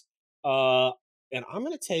teams. And I'm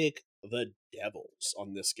going to take the Devils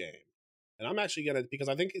on this game. And I'm actually going to, because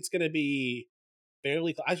I think it's going to be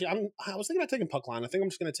fairly, actually, I was thinking about taking puck line. I think I'm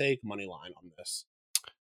just going to take money line on this.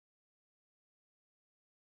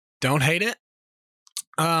 Don't hate it.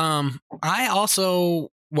 I'm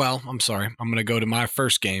sorry. I'm going to go to my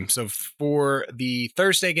first game. So for the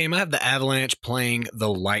Thursday game, I have the Avalanche playing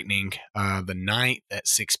the Lightning the 9th at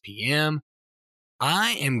 6 p.m.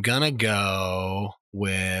 I am going to go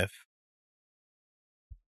with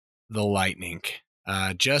the Lightning.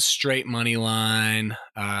 Just straight money line.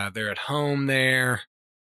 They're at home there.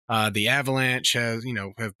 The Avalanche have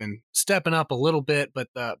been stepping up a little bit, but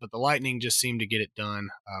the Lightning just seem to get it done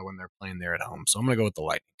when they're playing there at home. So I'm going to go with the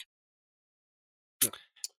Lightning.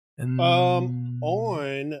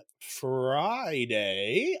 On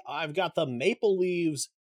Friday, I've got the Maple Leafs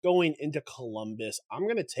going into Columbus. I'm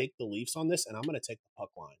going to take the Leafs on this, and I'm going to take the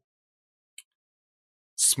puck line.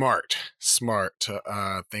 Smart.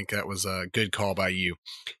 I think that was a good call by you.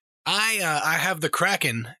 I have the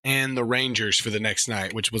Kraken and the Rangers for the next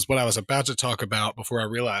night, which was what I was about to talk about before I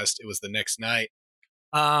realized it was the next night.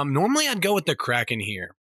 Normally I'd go with the Kraken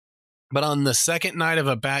here, but on the second night of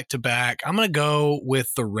a back-to-back, I'm going to go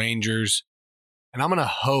with the Rangers, and I'm going to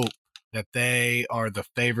hope that they are the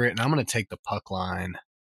favorite, and I'm going to take the puck line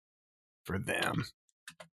for them.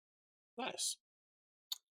 Nice.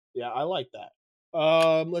 Yeah, I like that.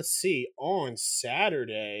 Let's see. On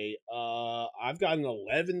Saturday, I've got an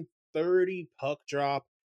 11:30 puck drop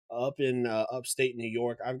up in upstate New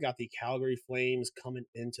York. I've got the Calgary Flames coming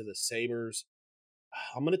into the Sabres.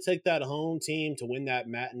 I'm going to take that home team to win that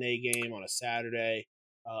matinee game on a Saturday.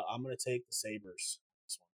 I'm going to take the Sabres.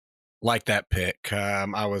 Like that pick.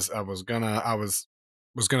 I was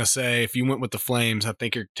gonna say if you went with the Flames, I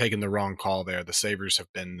think you're taking the wrong call there. The Sabres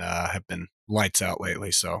have been lights out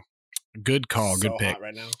lately, so good call, good pick. Hot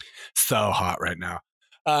right now. So hot right now.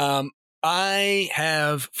 I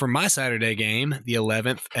have for my Saturday game the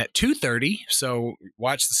 11th at 2:30. So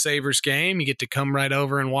watch the Sabres game. You get to come right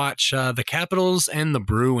over and watch the Capitals and the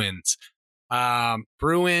Bruins.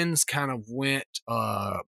 Bruins kind of went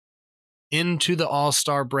into the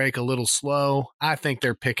All-Star break a little slow. I think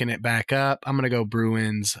they're picking it back up. I'm going to go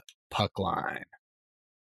Bruins puck line.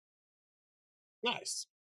 Nice.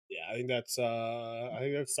 Yeah, I think that's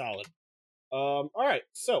solid. All right.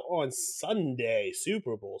 So on Sunday,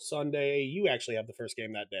 Super Bowl Sunday, you actually have the first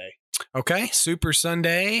game that day. Okay, Super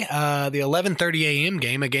Sunday, the 11:30 a.m.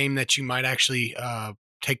 game, a game that you might actually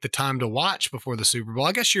take the time to watch before the Super Bowl.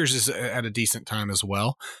 I guess yours is at a decent time as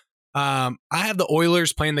well. I have the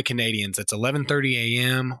Oilers playing the Canadians. It's 11:30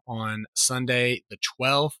 a.m. on Sunday, the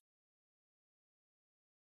 12th.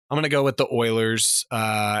 I'm going to go with the Oilers,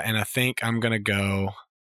 and I think I'm going to go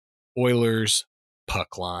Oilers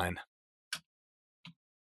puck line.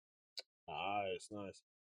 Nice.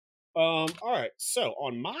 All right. So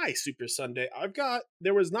on my Super Sunday,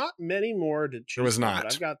 there was not many more to choose. There was from, not.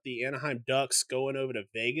 But I've got the Anaheim Ducks going over to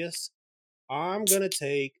Vegas. I'm going to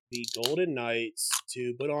take the Golden Knights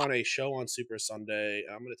to put on a show on Super Sunday.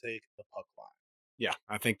 I'm going to take the puck line. Yeah,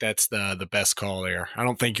 I think that's the best call there. I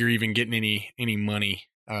don't think you're even getting any money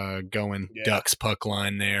going Ducks puck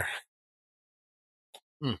line there.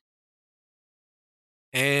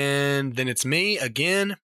 And then it's me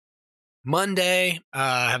again. Monday,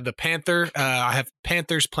 I have the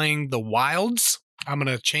Panthers playing the Wilds. I'm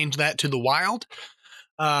going to change that to the Wild.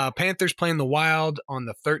 Panthers playing the Wild on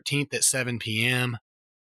the 13th at 7 p.m.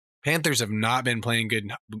 Panthers have not been playing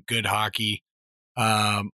good hockey.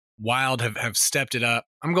 Wild have stepped it up.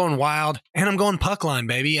 I'm going Wild, and I'm going puck line,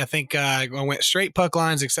 baby. I think I went straight puck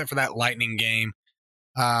lines except for that Lightning game,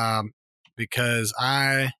 because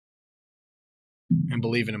I am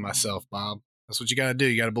believing in myself, Bob. That's what you got to do.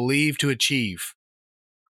 You got to believe to achieve.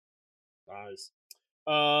 Nice.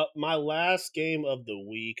 My last game of the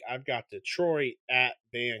week, I've got Detroit at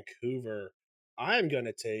Vancouver. I'm going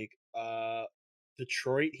to take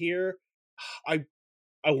Detroit here. I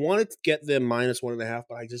wanted to get them -1.5,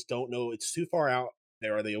 but I just don't know. It's too far out. They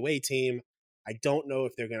are the away team. I don't know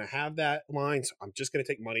if they're going to have that line, so I'm just going to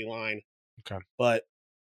take money line. Okay. But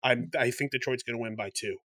I think Detroit's going to win by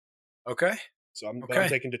 2. Okay. So I'm Okay.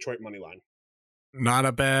 taking Detroit money line. Not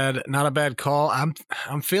a bad call.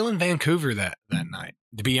 I'm feeling Vancouver that night.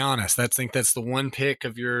 To be honest, I think that's the one pick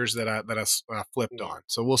of yours that I flipped on.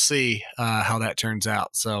 So we'll see how that turns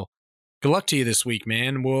out. So good luck to you this week,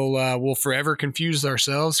 man. We'll forever confuse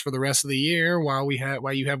ourselves for the rest of the year while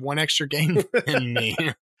you have one extra game than me.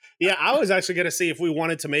 Yeah, I was actually going to see if we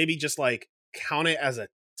wanted to maybe just like count it as a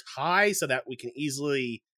tie so that we can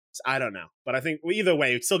easily. I don't know, but I think either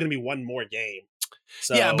way, it's still going to be one more game.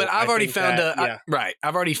 So yeah, but I've already found right.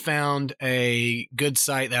 I've already found a good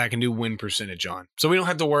site that I can do win percentage on, so we don't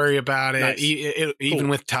have to worry about it, Nice. even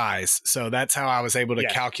with ties. So that's how I was able to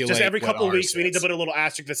calculate. Just every couple of weeks, is. we need to put a little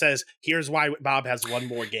asterisk that says, "Here's why Bob has one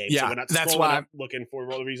more game." Yeah, so we're not that's why up looking for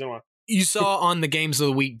the reason why. You saw on the Games of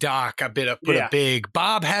the Week doc, I put a big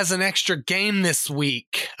Bob has an extra game this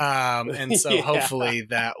week, and so hopefully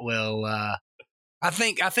that will. I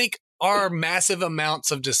think our massive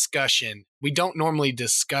amounts of discussion, we don't normally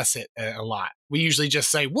discuss it a lot. We usually just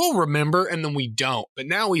say, we'll remember, and then we don't. But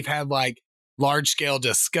now we've had like large scale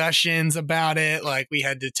discussions about it. Like we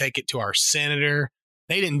had to take it to our senator.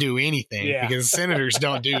 They didn't do anything because senators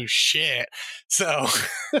don't do shit. So.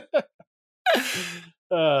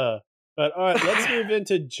 But all right, let's move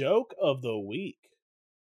into joke of the week.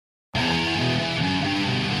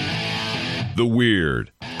 The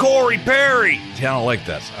weird. Corey Perry. See, I don't like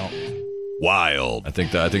that. Wild. I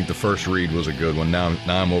think the first read was a good one. Now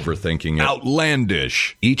I'm overthinking it.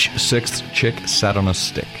 Outlandish. Each sixth chick sat on a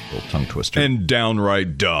stick. Little tongue twister. And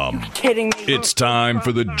downright dumb. You're kidding me. It's time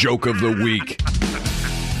for the joke of the week.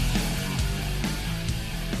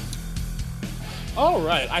 All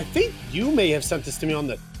right, I think you may have sent this to me on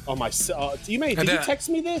my. Did you text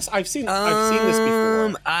me this? I've seen this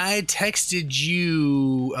before. I texted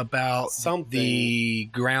you about something. The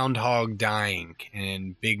groundhog dying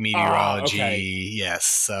and big meteorology. Okay. Yes,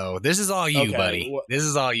 so this is all you, buddy. This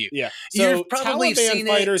is all you. Yeah. So you've probably Taliban seen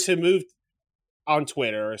fighters who moved on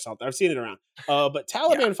Twitter or something. I've seen it around. But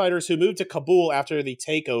Taliban fighters who moved to Kabul after the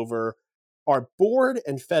takeover are bored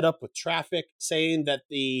and fed up with traffic, saying that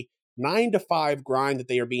the 9-to-5 grind that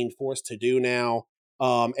they are being forced to do now.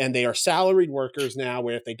 And they are salaried workers now,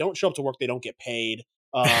 where if they don't show up to work, they don't get paid.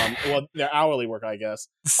 Well, they're hourly work, I guess.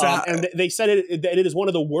 And they said that it is one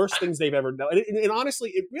of the worst things they've ever done. And honestly,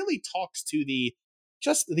 it really talks to the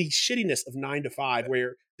shittiness of 9-to-5,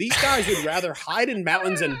 where these guys would rather hide in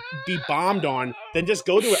mountains and be bombed on than just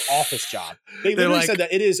go to an office job. They literally said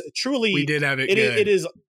that it is truly. We did have it. It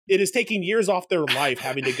is taking years off their life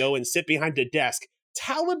having to go and sit behind a desk.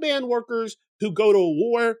 Taliban workers who go to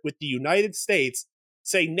war with the United States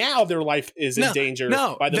say now their life is in danger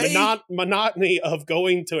by the monotony of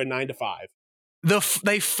going to a 9-to-5.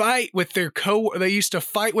 They fight with their They used to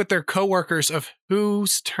fight with their coworkers of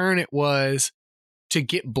whose turn it was to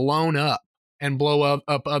get blown up and blow up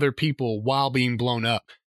other people while being blown up,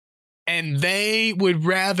 and they would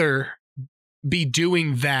rather be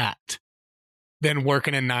doing that than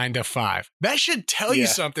working a 9 to 5. That should tell you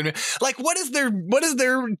something. Like, what is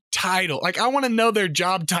their title? Like, I want to know their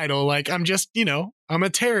job title. Like, I'm a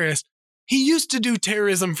terrorist. He used to do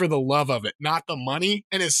terrorism for the love of it, not the money.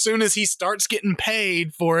 And as soon as he starts getting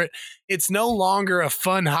paid for it, it's no longer a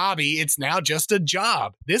fun hobby. It's now just a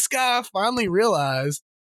job. This guy finally realized,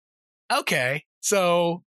 okay,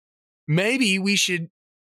 so maybe we should,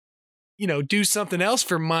 do something else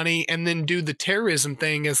for money and then do the terrorism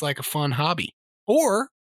thing as like a fun hobby. Or,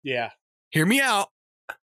 hear me out,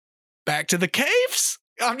 back to the caves.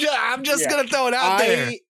 I'm just going to throw it out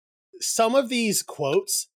there. Some of these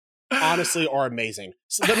quotes honestly are amazing.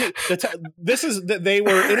 So they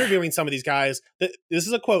were interviewing some of these guys. This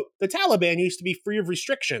is a quote. The Taliban used to be free of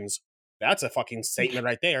restrictions. That's a fucking statement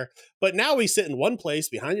right there. But now we sit in one place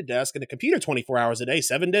behind a desk and a computer 24 hours a day,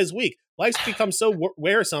 7 days a week. Life's become so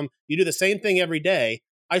wearisome. You do the same thing every day.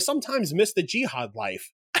 I sometimes miss the jihad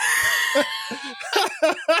life.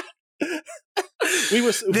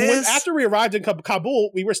 After we arrived in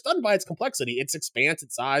Kabul, we were stunned by its complexity, its expanse,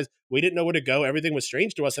 its size. We didn't know where to go. Everything was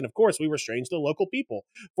strange to us. And of course, we were strange to the local people.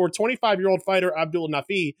 For 25-year-old fighter Abdul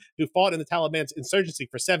Nafi, who fought in the Taliban's insurgency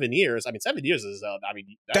for 7 years. 7 years is,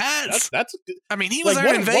 that's he was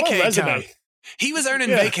earning vacation time. He was earning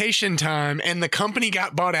vacation time, and the company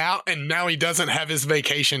got bought out, and now he doesn't have his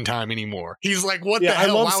vacation time anymore. He's like, what the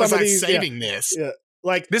hell? Why was I saving this? Yeah.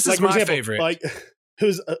 This is my favorite. Like,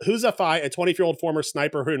 Huzaifa, a 24-year-old former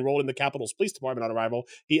sniper who enrolled in the capital's police department on arrival,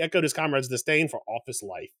 he echoed his comrades' disdain for office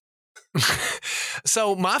life.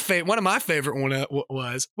 So one of my favorite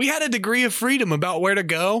was, we had a degree of freedom about where to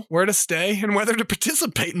go, where to stay, and whether to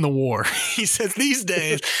participate in the war. He says these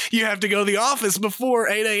days you have to go to the office before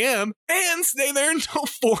 8 a.m. and stay there until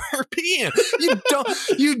 4 p.m.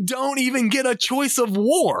 You don't even get a choice of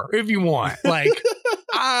war if you want. Like,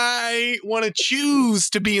 I want to choose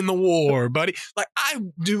to be in the war, buddy. Like, I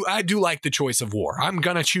do like the choice of war. I'm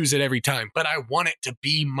gonna choose it every time, but I want it to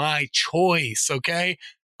be my choice. Okay.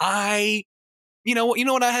 You know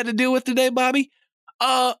what I had to deal with today, Bobby?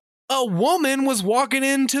 A woman was walking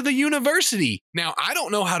into the university. Now, I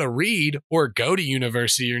don't know how to read or go to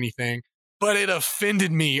university or anything, but it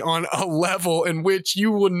offended me on a level in which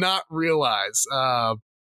you would not realize.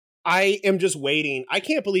 I am just waiting. I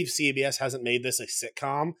can't believe CBS hasn't made this a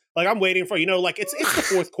sitcom. Like, I'm waiting for, it's the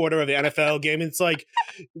fourth quarter of the NFL game. It's like,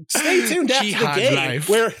 stay tuned after the game life.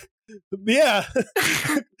 Where,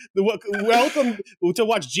 welcome to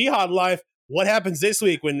watch Jihad Life. What happens this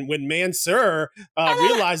week when Mansoor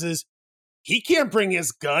realizes he can't bring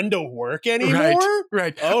his gun to work anymore?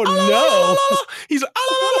 Right. Oh, no. He's like,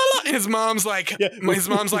 his mom's like,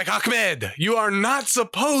 Ahmed, you are not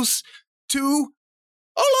supposed to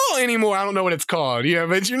anymore. I don't know what it's called. Yeah,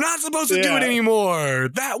 but you're not supposed to do it anymore.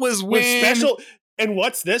 That was when... And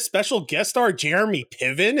what's this? Special guest star Jeremy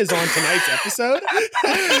Piven is on tonight's episode.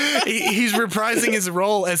 He's reprising his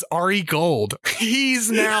role as Ari Gold.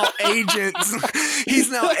 He's now agent.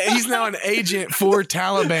 He's now an agent for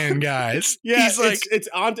Taliban guys. Yeah, he's like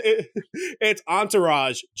it's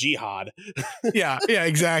Entourage Jihad. Yeah,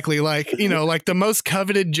 exactly. Like, like the most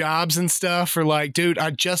coveted jobs and stuff are like, dude,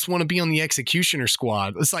 I just want to be on the executioner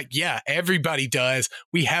squad. It's like, yeah, everybody does.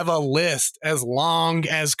 We have a list as long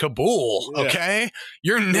as Kabul. Okay.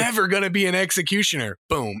 You're never going to be an executioner.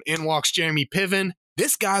 Boom. In walks Jeremy Piven.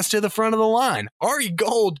 This guy's to the front of the line. Ari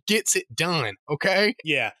Gold gets it done. Okay.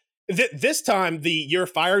 Yeah. This time, you're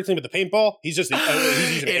fired thing with the paintball. He's just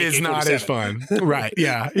he's it is not as fun, right?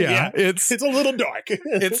 Yeah. It's a little dark.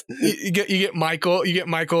 You get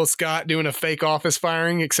Michael Scott doing a fake office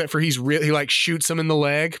firing, except for he like shoots him in the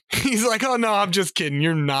leg. He's like, oh no, I'm just kidding.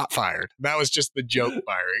 You're not fired. That was just the joke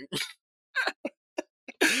firing.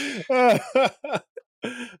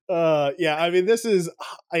 This is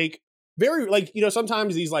like very like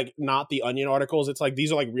sometimes these like not the Onion articles, it's like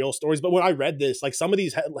these are like real stories, but when I read this, like some of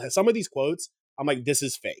these quotes, I'm like, this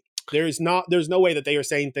is fake. There's no way that they are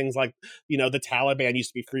saying things like, the Taliban used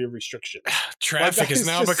to be free of restrictions. Traffic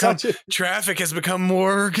has become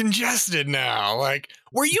more congested now. Like,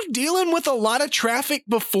 were you dealing with a lot of traffic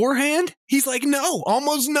beforehand? He's like, no,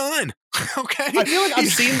 almost none. Okay. I feel like I've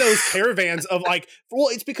seen those caravans of like, well,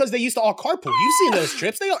 it's because they used to all carpool. You've seen those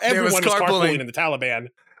trips. Everyone was carpooling in the Taliban.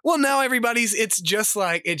 Well, now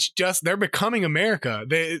they're becoming America.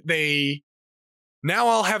 They now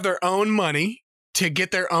all have their own money to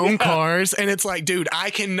get their own cars. And it's like, dude, I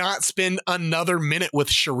cannot spend another minute with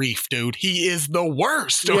Sharif, dude. He is the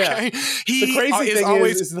worst. Okay. The crazy thing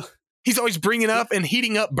is he's always bringing up and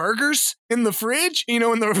heating up burgers in the fridge, in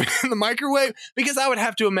the microwave, because I would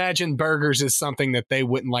have to imagine burgers is something that they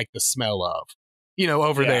wouldn't like the smell of,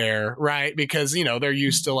 over there. Right. Because, they're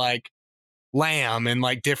used to like, lamb and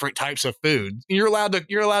like different types of food. You're allowed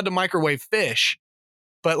to microwave fish,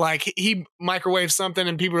 but like he microwaves something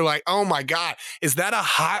and people are like, "Oh my God, is that a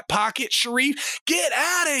Hot Pocket, Sharif? Get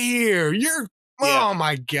out of here. Oh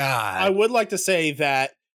my God." I would like to say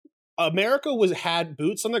that America had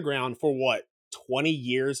boots on the ground for what, 20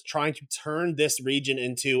 years, trying to turn this region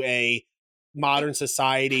into a modern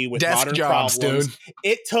society with desk modern jobs, problems. dude.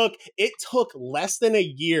 It took less than a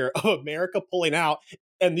year of America pulling out,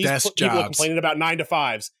 and these people are complaining about 9 to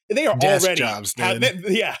 5s. They are desk already jobs, dude.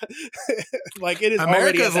 yeah, like it is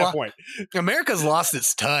already at that point. America's lost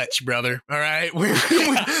its touch, brother. All right, we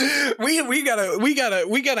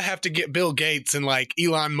gotta have to get Bill Gates and like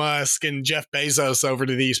Elon Musk and Jeff Bezos over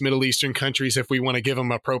to these Middle Eastern countries if we want to give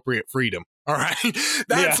them appropriate freedom. All right,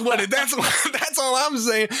 that's all I'm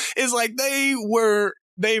saying is like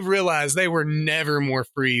they've realized they were never more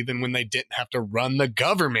free than when they didn't have to run the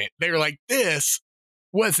government. They were like, this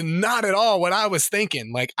was not at all what I was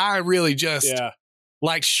thinking. Like, I really just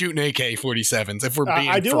like shooting AK-47s. If we're being,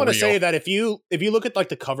 I do want to say that if you look at like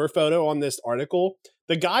the cover photo on this article,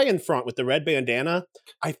 the guy in front with the red bandana,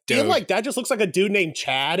 I feel like that just looks like a dude named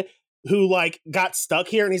Chad who like got stuck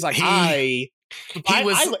here, and he's like, I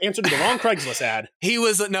answered the wrong Craigslist ad. He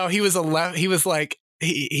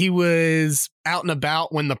was out and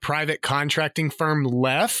about when the private contracting firm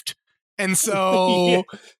left, and so.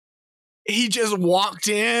 He just walked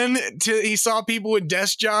in he saw people with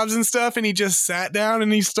desk jobs and stuff, and he just sat down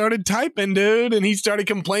and he started typing, dude. And he started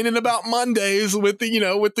complaining about Mondays with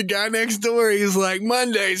the guy next door. He's like,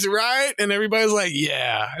 "Mondays, right?" And everybody's like,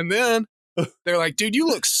 "Yeah." And then they're like, "Dude, you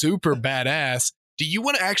look super badass. Do you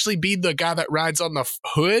want to actually be the guy that rides on the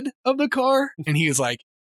hood of the car?" And he was like,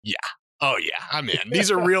 "Yeah. Oh yeah, I'm in."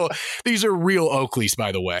 These are real Oakleys,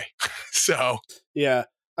 by the way. So yeah.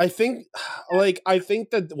 I think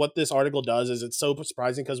that what this article does is it's so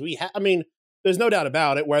surprising because there's no doubt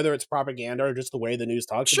about it, whether it's propaganda or just the way the news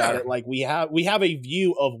talks about it. Like we have a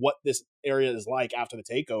view of what this area is like after the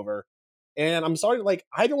takeover. And I'm sorry, like,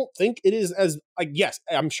 I don't think it is as like, yes,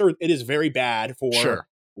 I'm sure it is very bad for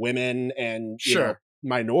women and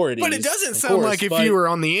minorities. But it doesn't sound like if you were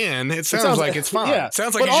on the end, it sounds like it's fine. Yeah. It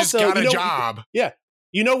sounds like you just got a job. Yeah.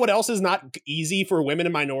 You know what else is not easy for women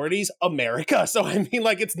and minorities? America. So I mean,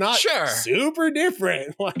 like, it's not super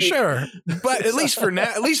different. Like, but at least for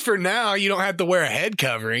now, you don't have to wear a head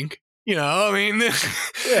covering. You know, I mean,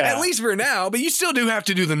 at least for now. But you still do have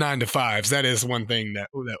to do the 9 to 5s. That is one thing that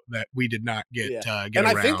we did not get. And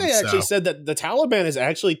I think they actually said that the Taliban is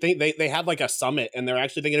actually they had like a summit, and they're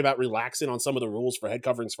actually thinking about relaxing on some of the rules for head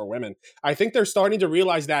coverings for women. I think they're starting to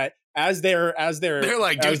realize that as their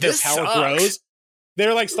like, dude, this power sucks. grows.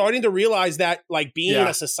 They're like starting to realize that like being in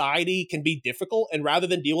a society can be difficult, and rather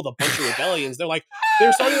than deal with a bunch of rebellions, they're like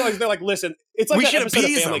listen, it's like we that episode of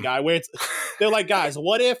Family them. Guy where they're like, guys,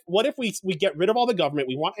 what if we get rid of all the government?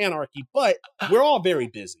 We want anarchy, but we're all very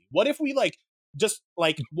busy. What if we what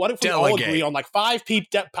if we all agree on like 5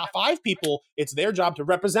 people? It's their job to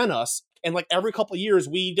represent us. And like every couple of years,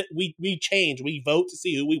 we change, we vote to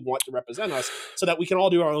see who we want to represent us, so that we can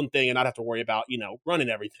all do our own thing and not have to worry about running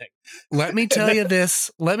everything. Let me tell you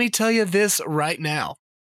this. Let me tell you this right now.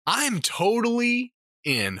 I'm totally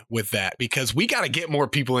in with that, because we got to get more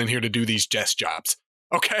people in here to do these desk jobs.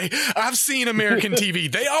 Okay, I've seen American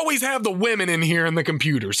TV. They always have the women in here and the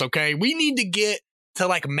computers. Okay, we need to get to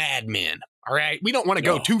like Mad Men. All right, we don't want to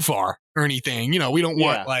go too far or anything. We don't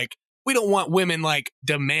want we don't want women like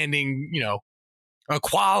demanding,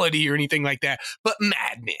 equality or anything like that. But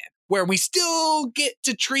Mad Men, where we still get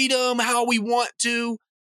to treat them how we want to,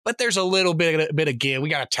 but there's a little bit of give. We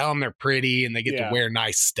got to tell them they're pretty and they get to wear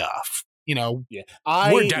nice stuff. I need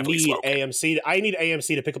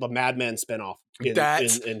AMC to pick up a Mad Men spinoff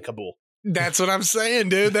in Kabul. That's what I'm saying,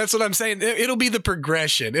 dude. That's what I'm saying. It'll be the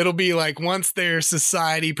progression. It'll be like once their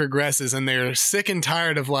society progresses and they're sick and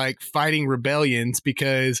tired of like fighting rebellions,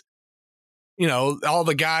 because all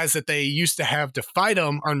the guys that they used to have to fight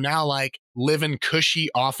them are now like living cushy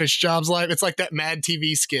office jobs. Like it's like that Mad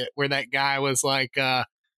TV skit where that guy was like a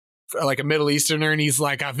Middle Easterner, and he's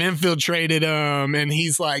like, I've infiltrated him, and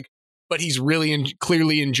he's like, but he's really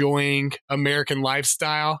clearly enjoying American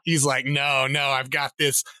lifestyle. He's like, no, I've got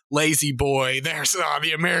this lazy boy.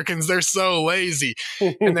 The Americans, they're so lazy.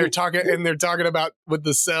 And they're talking about with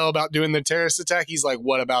the cell about doing the terrorist attack. He's like,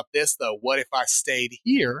 what about this though? What if I stayed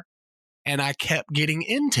here and I kept getting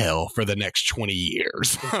intel for the next 20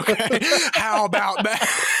 years? Okay. How about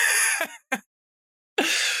that?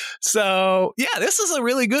 So yeah, this is a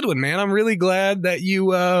really good one, man. I'm really glad that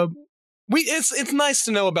you, it's nice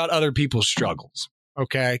to know about other people's struggles.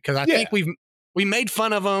 Okay. Cause I think we made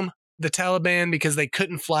fun of them, the Taliban because they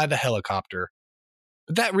couldn't fly the helicopter.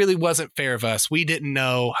 But that really wasn't fair of us. We didn't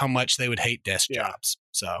know how much they would hate desk jobs.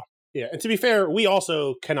 So yeah, and to be fair, we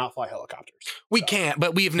also cannot fly helicopters. We can't,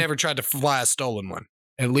 but we've never tried to fly a stolen one.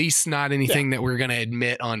 At least not anything that we're going to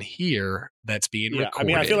admit on here that's being recorded. I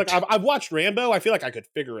mean, I feel like I've watched Rambo. I feel like I could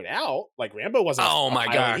figure it out. Like Rambo wasn't. Oh my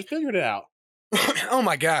god, he figured it out. Oh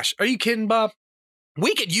my gosh, are you kidding, Bob?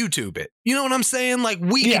 We could YouTube it. You know what I'm saying? Like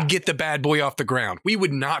we could get the bad boy off the ground. We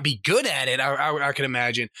would not be good at it, I can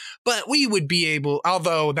imagine, but we would be able.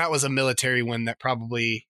 Although that was a military one that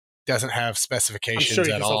probably doesn't have specifications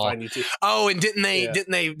at all. Oh, and didn't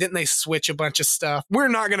they switch a bunch of stuff? We're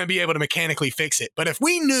not going to be able to mechanically fix it. But if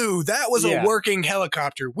we knew that was a working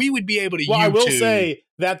helicopter, we would be able to. Well, YouTube. I will say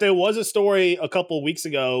that there was a story a couple of weeks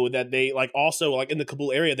ago that they also in the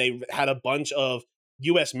Kabul area, they had a bunch of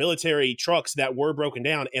U.S. military trucks that were broken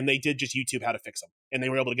down, and they did just YouTube how to fix them, and they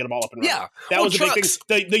were able to get them all up and running. Yeah, that was a big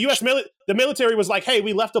thing. The U.S. the military was like, "Hey,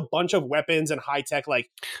 we left a bunch of weapons and high tech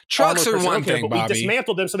trucks are one thing, but Bobby. We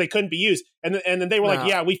dismantled them so they couldn't be used." And then they were like,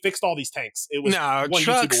 "Yeah, we fixed all these tanks." It was one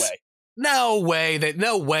trucks, YouTube away.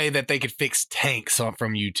 No way that they could fix tanks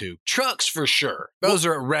from YouTube. Trucks for sure. Those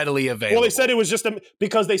are readily available. Well, they said it was just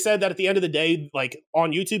because they said that at the end of the day,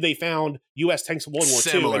 on YouTube, they found U.S. tanks in World War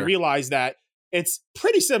II and realized that it's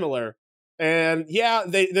pretty similar. And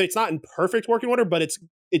it's not in perfect working order, but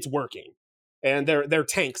it's working. And they're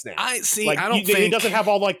tanks now. I see. I don't think it doesn't have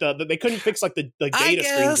all they couldn't fix the data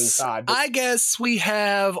streams inside. But I guess we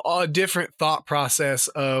have a different thought process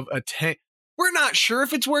of a tank. We're not sure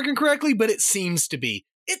if it's working correctly, but it seems to be.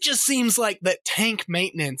 It just seems like that tank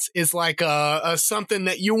maintenance is like a something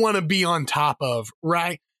that you want to be on top of,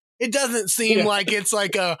 right? It doesn't seem like it's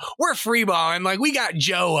like we're freeballing. Like we got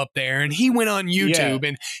Joe up there and he went on YouTube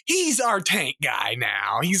and he's our tank guy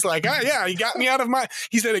now. He's like, oh yeah, he got me out of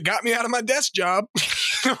he said it got me out of my desk job.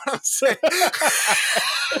 You know what I'm saying?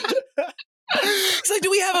 It's like,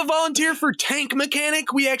 do we have a volunteer for tank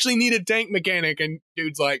mechanic? We actually need a tank mechanic. And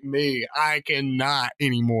dude's like, me, I cannot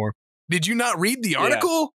anymore. Did you not read the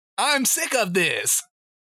article? Yeah. I'm sick of this.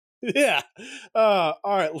 Yeah. All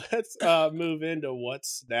right, let's move into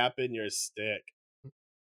what's snapping your stick.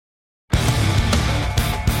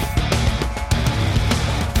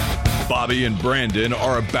 Bobby and Brandon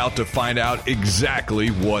are about to find out exactly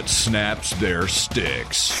what snaps their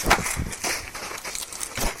sticks.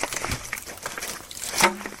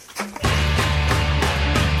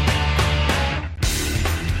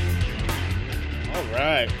 All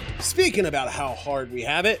right. Speaking about how hard we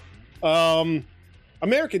have it,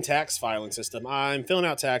 American tax filing system. I'm filling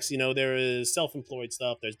out tax. There is self-employed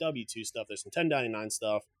stuff. There's W-2 stuff. There's some 1099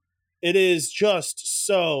 stuff. It is just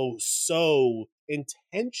so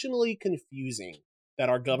intentionally confusing that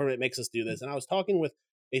our government makes us do this. And I was talking with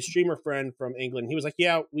a streamer friend from England. He was like,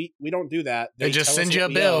 yeah, we don't do that. They just send you a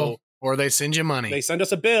bill or they send you money. They send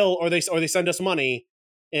us a bill or they send us money.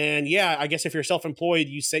 And yeah, I guess if you're self-employed,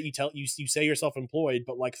 you say you're self-employed,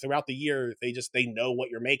 but throughout the year, they know what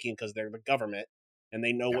you're making because they're the government. And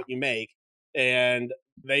they know what you make, and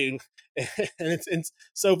it's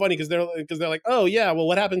so funny because they're like, oh yeah, well,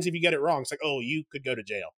 what happens if you get it wrong? It's like, oh, you could go to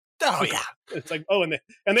jail. Oh yeah, it's like, oh, and they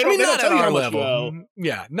don't tell you how much you owe.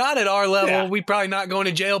 Yeah, not at our level. Yeah. We probably not going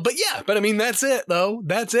to jail, but I mean that's it though.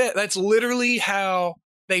 That's it. That's literally how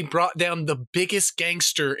they brought down the biggest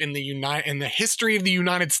gangster in the history of the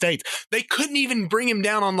United States. They couldn't even bring him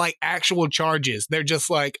down on actual charges. They're just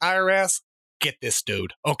like, IRS. Get this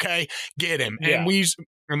dude, okay? Get him. Yeah.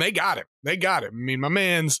 And they got him. They got him. I mean, my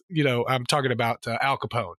man's, I'm talking about Al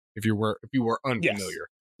Capone, if you were unfamiliar.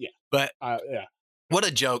 Yes. Yeah. But what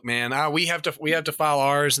a joke, man. We have to file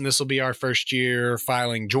ours, and this will be our first year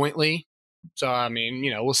filing jointly. So I mean,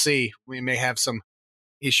 we'll see. We may have some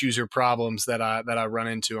issues or problems that I run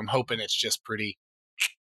into. I'm hoping it's just pretty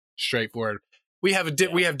straightforward. We have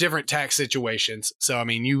we have different tax situations. So I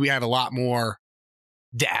mean, we have a lot more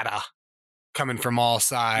data coming from all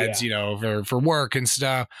sides, for work and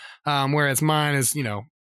stuff. Whereas mine is,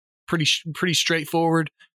 pretty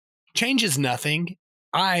straightforward. Changes nothing.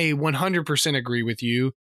 I 100% agree with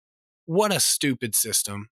you. What a stupid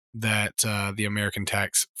system that the American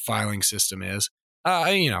tax filing system is.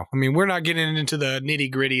 I mean, we're not getting into the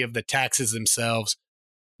nitty gritty of the taxes themselves,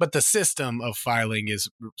 but the system of filing is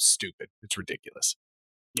stupid. It's ridiculous.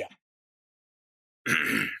 Yeah.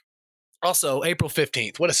 Also, April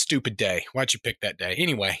 15th. What a stupid day. Why'd you pick that day?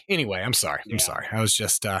 Anyway, I'm sorry. Yeah. I'm sorry. I was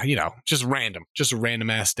just, just random. Just a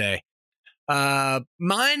random ass day.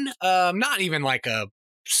 Mine, not even a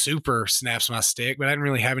super snaps my stick, but I didn't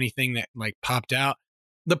really have anything that popped out.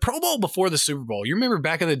 The Pro Bowl before the Super Bowl. You remember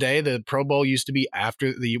back in the day, the Pro Bowl used to be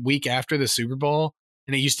after the week after the Super Bowl.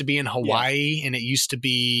 and it used to be in Hawaii, and it used to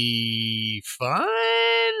be fun.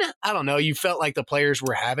 I don't know. You felt like the players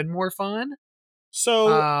were having more fun.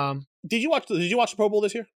 So, did you watch the Pro Bowl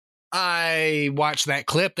this year? I watched that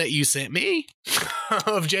clip that you sent me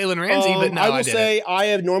of Jalen Ramsey, but no, I will say I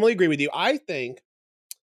have normally agree with you. I think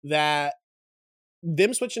that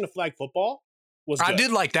them switching to flag football was good. I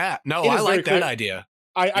did like that. No, I like that idea.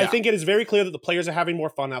 I think it is very clear that the players are having more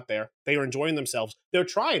fun out there. They are enjoying themselves. They're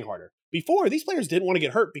trying harder. Before, these players didn't want to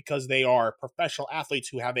get hurt because they are professional athletes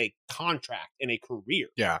who have a contract and a career.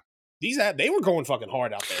 Yeah. They were going fucking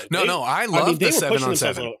hard out there. I love the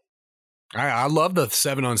 7-on-7. I love the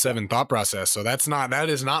 7-on-7 thought process. So that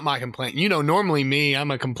is not my complaint. You know, normally me,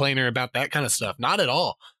 I'm a complainer about that kind of stuff. Not at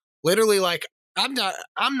all. Literally, like, I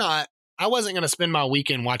wasn't going to spend my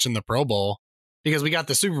weekend watching the Pro Bowl because we got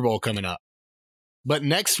the Super Bowl coming up. But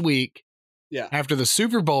next week, after the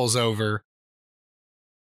Super Bowl's over,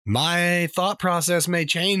 my thought process may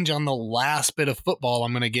change on the last bit of football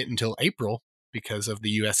I'm going to get until April because of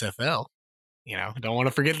the USFL. You know, don't want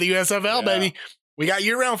to forget the USFL, baby. We got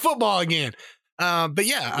year-round football again. But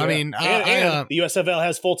yeah, I mean, the USFL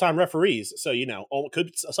has full-time referees, so you know,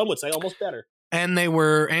 some would say almost better. And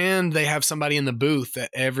they have somebody in the booth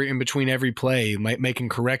in between every play, making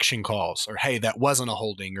correction calls, or hey, that wasn't a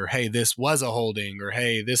holding, or hey, this was a holding, or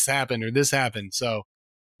hey, this happened, or this happened. So,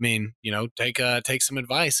 I mean, you know, take some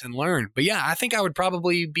advice and learn. But yeah, I think I would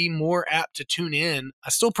probably be more apt to tune in.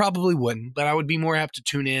 I still probably wouldn't, but I would be more apt to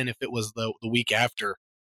tune in if it was the week after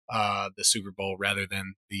the Super Bowl rather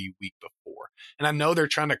than the week before. And I know they're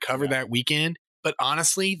trying to cover that weekend, but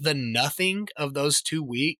honestly, the nothing of those 2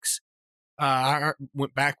 weeks. I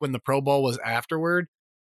went back when the Pro Bowl was afterward,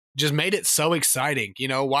 just made it so exciting, you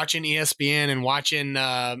know, watching ESPN and watching,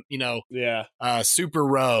 Super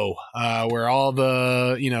Row, where all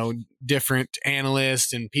the, you know, different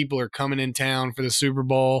analysts and people are coming in town for the Super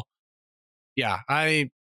Bowl. Yeah. I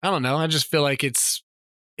don't know. I just feel like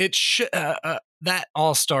that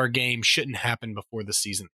all-star game shouldn't happen before the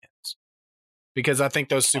season ends, because I think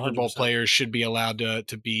those Super 100%. Bowl players should be allowed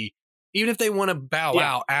to be, even if they want to bow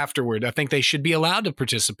out afterward, I think they should be allowed to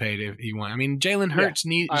participate if he want. I mean, Jalen Hurts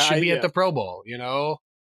should be at the Pro Bowl, you know.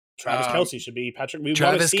 Travis Kelce should be.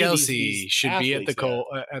 Travis Kelce should be at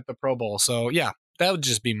the Pro Bowl. So, yeah, that would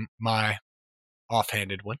just be my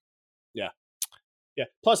offhanded one. Yeah. Yeah.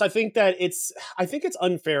 Plus, I think it's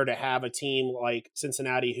unfair to have a team like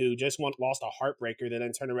Cincinnati who just lost a heartbreaker that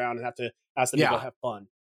then turn around and have to ask them to go have fun.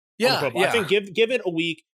 Yeah. I think give it a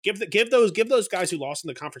week. Give those guys who lost in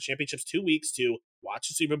the conference championships 2 weeks to watch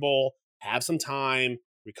the Super Bowl, have some time,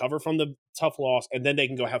 recover from the tough loss, and then they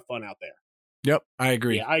can go have fun out there. Yep, I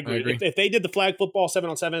agree. Yeah, I agree. If they did the flag football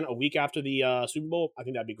 7-on-7 a week after the Super Bowl, I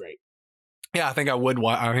think that'd be great. Yeah, I think I would.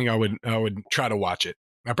 I would try to watch it.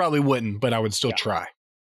 I probably wouldn't, but I would still try.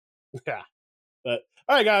 Yeah. But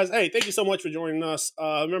all right, guys. Hey, thank you so much for joining us.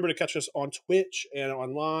 Remember to catch us on Twitch and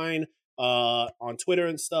online, on Twitter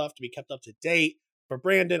and stuff to be kept up to date. For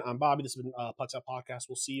Brandon, I'm Bobby. This has been Pucks Out Podcast.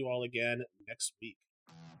 We'll see you all again next week.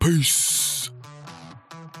 Peace.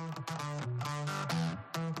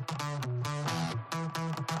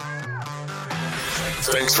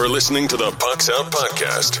 Thanks for listening to the Pucks Out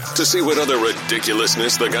Podcast. To see what other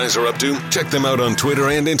ridiculousness the guys are up to, check them out on Twitter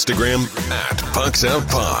and Instagram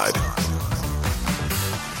 @PucksOutPod.